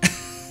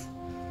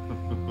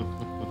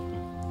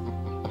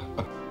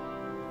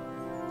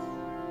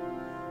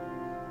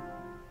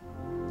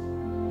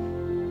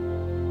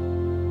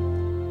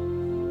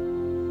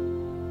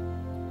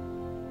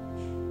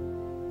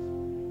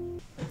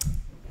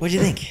 What'd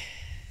you think?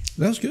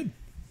 That was good.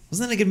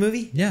 Wasn't that a good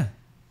movie? Yeah.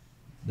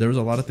 There was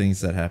a lot of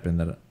things that happened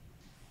that,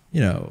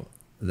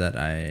 that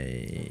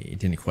I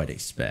didn't quite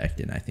expect,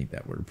 and I think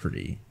that were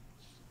pretty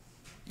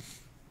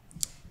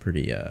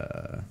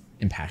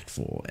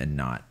impactful and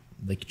not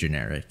like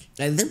generic.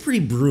 They're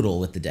pretty brutal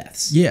with the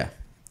deaths. Yeah,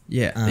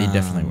 yeah, they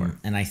definitely were.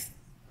 And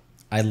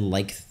I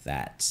like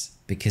that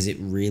because it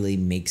really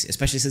makes,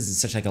 especially since it's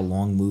such like a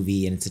long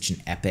movie and it's such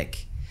an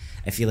epic.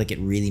 I feel like it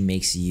really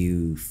makes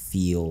you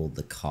feel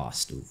the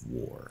cost of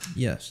war.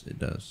 Yes, it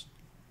does.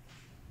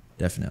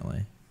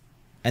 definitely.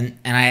 And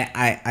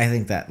I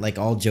think that, like,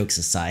 all jokes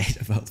aside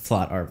about the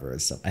plot armor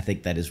and stuff, I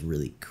think that is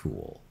really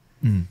cool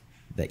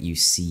that you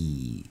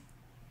see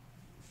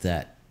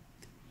that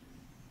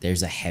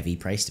there's a heavy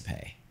price to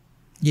pay.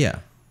 Yeah.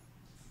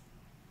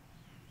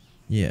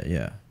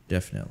 Yeah,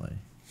 definitely.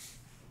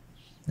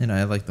 And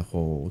I like the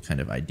whole kind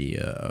of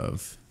idea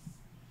of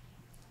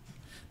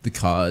the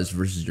cause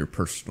versus your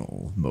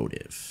personal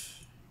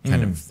motive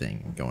kind of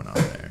thing going on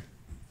there.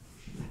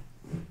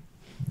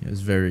 It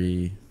was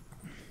very,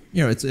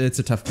 it's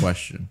a tough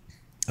question.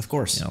 Of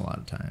course. A lot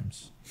of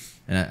times.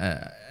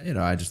 And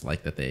I just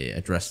like that they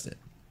addressed it.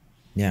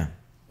 Yeah.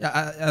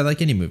 I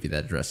like any movie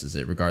that addresses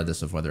it,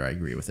 regardless of whether I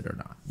agree with it or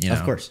not.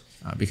 Of course.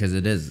 Because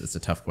it's a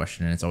tough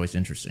question, and it's always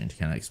interesting to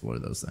kind of explore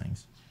those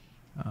things.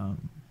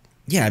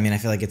 Yeah, I mean, I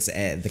feel like it's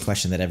the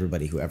question that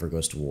everybody who ever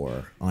goes to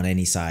war on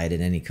any side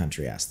in any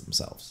country asks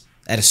themselves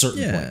at a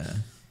certain point.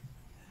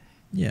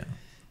 Yeah.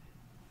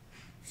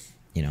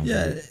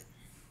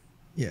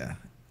 Yeah.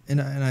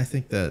 And I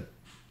think that,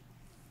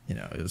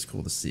 it was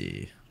cool to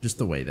see just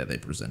the way that they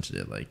presented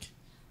it, like,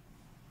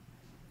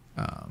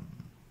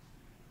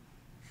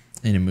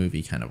 in a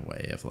movie kind of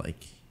way of,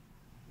 like,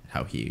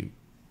 how he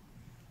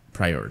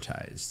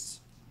prioritized,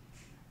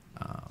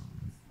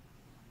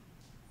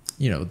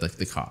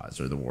 the cause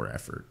or the war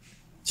effort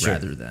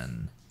rather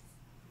than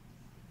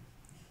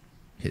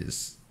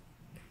his,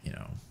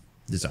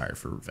 desire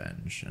for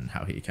revenge, and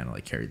how he kind of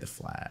like carried the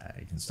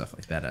flag and stuff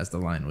like that as the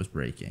line was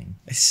breaking.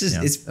 It's just,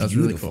 it's that was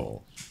beautiful. really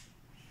cool.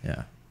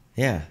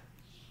 Yeah.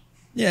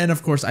 Yeah. And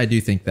of course I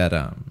do think that,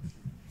 at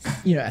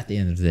the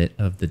end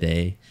of the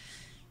day,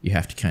 you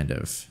have to kind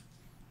of,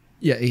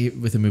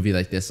 with a movie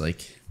like this,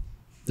 like,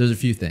 there's a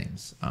few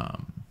things,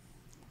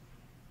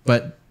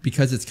 but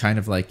because it's kind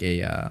of like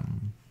a,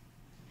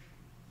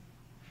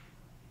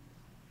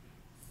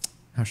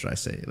 how should I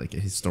say, like a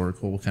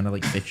historical kind of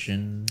like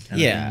fiction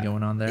kind of thing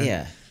going on there.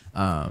 Yeah.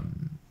 I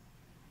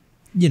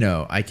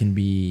can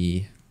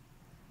be,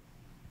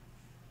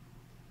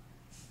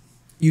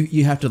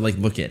 you have to like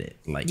look at it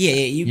like,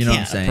 you know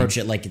can't approach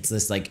it like it's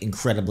this like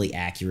incredibly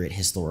accurate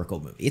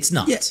historical movie. It's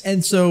not. Yeah,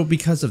 and so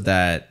because of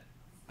that,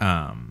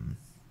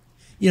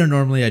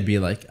 normally I'd be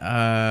like,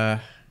 I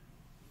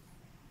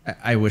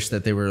wish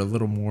that they were a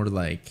little more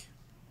like,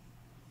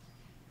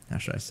 how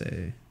should I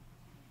say?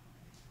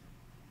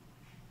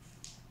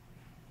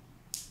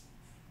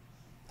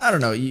 I don't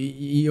know.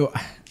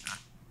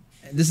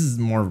 This is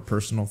more of a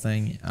personal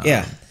thing.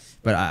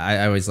 But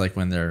I always like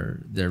when they're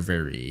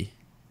very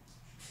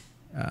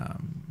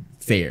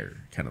fair,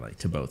 kind of like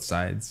to both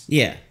sides.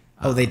 Yeah.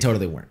 Oh, they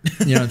totally weren't.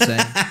 You know what I'm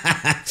saying?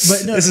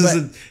 But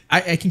no,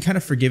 I can kind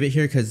of forgive it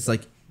here because it's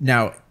like,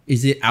 now,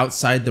 is it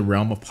outside the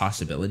realm of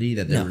possibility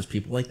that there was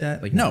people like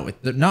that? Like, no,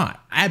 they're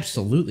not.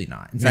 Absolutely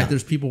not. In fact,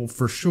 there's people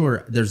for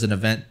sure. There's an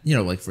event,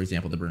 like, for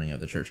example, the burning of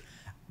the church.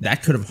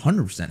 That could have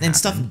 100% happened. And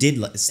stuff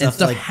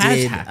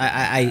has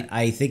happened.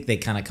 I think they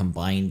kind of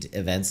combined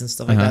events and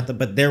stuff like that.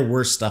 But there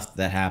were stuff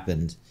that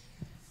happened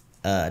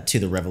to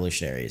the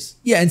revolutionaries.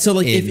 Yeah, and so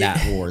like in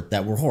that war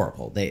that were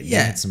horrible. They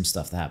had some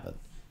stuff that happened.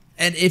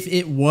 And if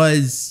it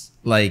was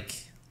like,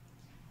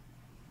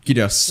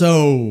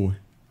 so,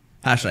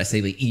 how should I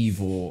say, like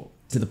evil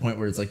to the point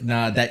where it's like,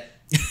 nah, that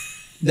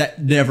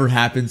never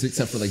happens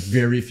except for like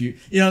very few.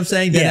 You know what I'm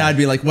saying? Then I'd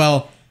be like,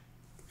 well,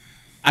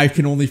 I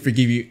can only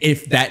forgive you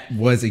if that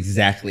was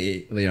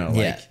exactly,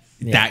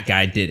 that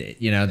guy did it,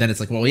 then it's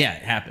like, well, yeah,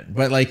 it happened.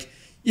 But like,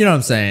 you know what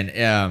I'm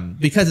saying?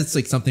 Because it's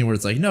like something where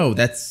it's like, no,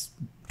 that's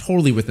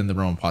totally within the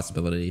realm of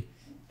possibility.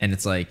 And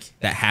it's like,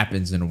 that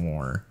happens in a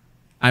war.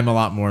 I'm a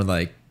lot more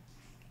like,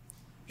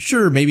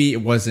 sure, maybe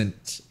it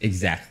wasn't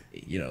exactly,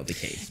 the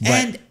case.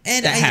 But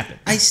and that happened.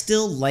 I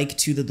still like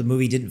too that the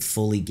movie didn't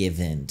fully give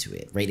in to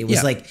it, right? It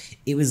was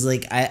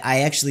like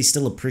I actually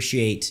still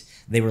appreciate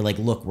they were like,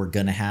 look, we're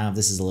gonna have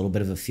this is a little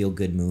bit of a feel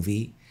good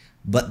movie,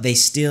 but they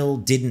still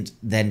didn't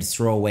then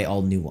throw away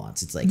all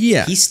nuance. It's like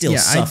he still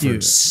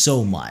suffered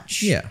so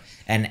much. Yeah.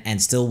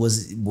 And still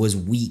was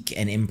weak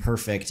and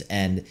imperfect,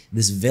 and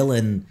this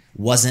villain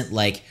wasn't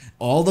like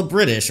all the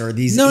British or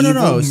these evil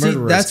murderers. See,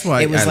 that's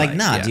why it was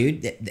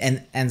dude,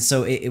 and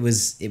so it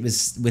was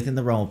within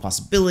the realm of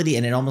possibility,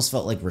 and it almost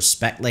felt like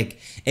respect.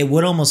 Like it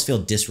would almost feel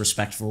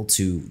disrespectful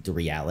to the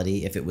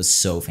reality if it was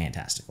so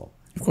fantastical.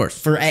 Of course,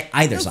 for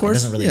either side, it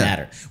doesn't really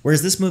matter.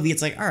 Whereas this movie,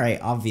 it's like, all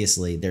right,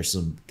 obviously there's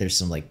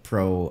some like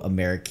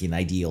pro-American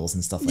ideals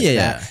and stuff like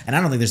that, and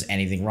I don't think there's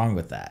anything wrong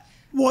with that.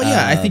 Well,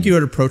 yeah, I think you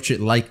would approach it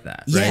like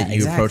that, right? Yeah,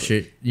 you approach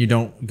it. You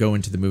don't go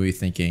into the movie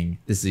thinking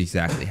this is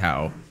exactly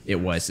how it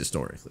was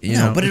historically.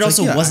 But it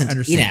also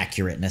wasn't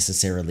inaccurate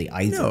necessarily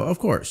either. No, of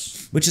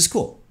course, which is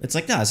cool. It's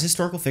like, it's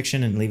historical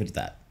fiction, and leave it at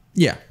that.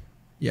 Yeah,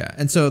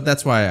 and so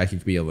that's why I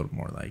could be a little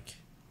more like,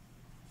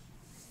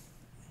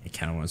 I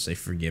kind of want to say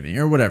forgiving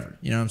or whatever.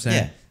 You know what I'm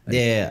saying?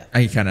 Yeah.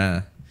 I can kind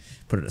of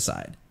put it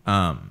aside.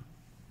 And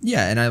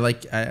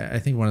I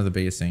think one of the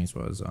biggest things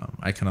was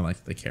I kind of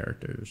like the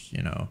characters.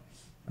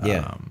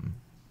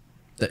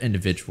 The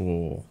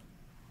individual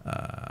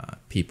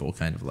people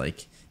kind of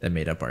like that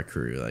made up our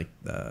crew, like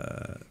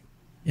the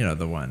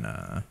one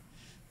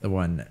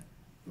one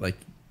like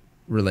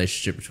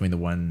relationship between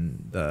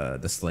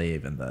the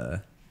slave and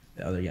the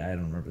other guy. I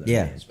don't remember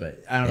their names,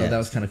 but I don't know. That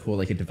was kind of cool.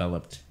 Like it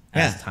developed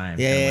as time.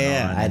 I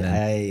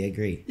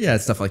agree. Yeah,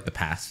 it's stuff like the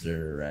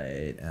pastor,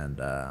 right?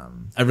 And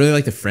I really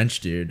like the French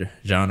dude,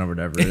 Jean or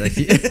whatever. Like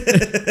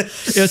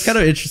it was kind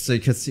of interesting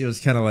because he was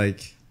kind of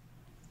like,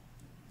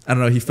 I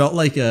don't know. He felt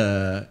like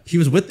he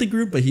was with the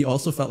group, but he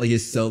also felt like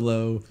his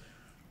solo.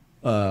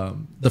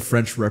 The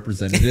French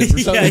representative or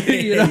something,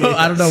 you know.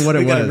 I don't know what it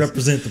was. Gotta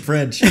represent the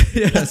French.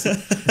 Yes,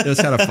 it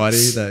was kind of funny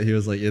that he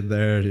was like in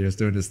there and he was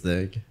doing his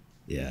thing.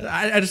 Yeah,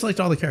 I just liked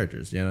all the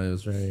characters. You know, it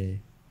was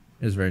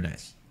very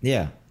nice.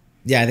 Yeah,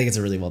 I think it's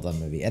a really well done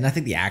movie, and I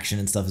think the action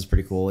and stuff is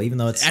pretty cool. Even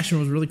though the action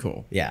was really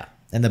cool. Yeah,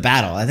 and the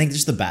battle. I think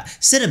just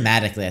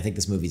cinematically, I think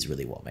this movie's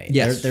really well made.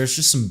 Yes, there's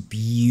just some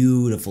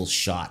beautiful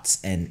shots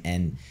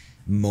and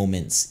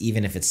moments,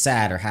 even if it's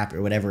sad or happy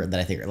or whatever, that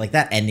I think like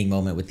that ending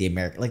moment with the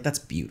American, like that's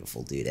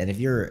beautiful, dude. And if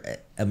you're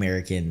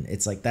American,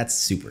 it's like that's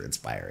super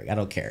inspiring. I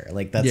don't care,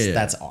 like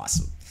that's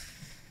awesome.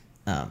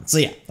 So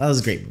yeah, that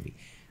was a great movie.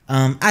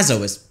 As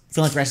always,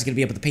 Film Like Reaction is going to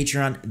be up with the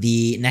Patreon.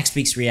 The next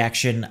week's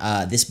reaction,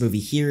 this movie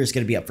here is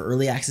going to be up for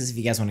early access if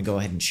you guys want to go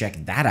ahead and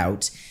check that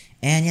out.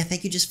 And yeah,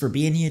 thank you just for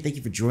being here. Thank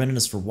you for joining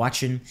us, for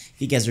watching. If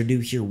you guys are new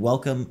here,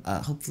 welcome.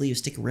 Hopefully you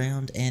stick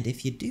around, and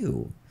if you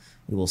do,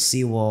 we will see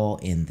you all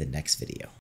in the next video.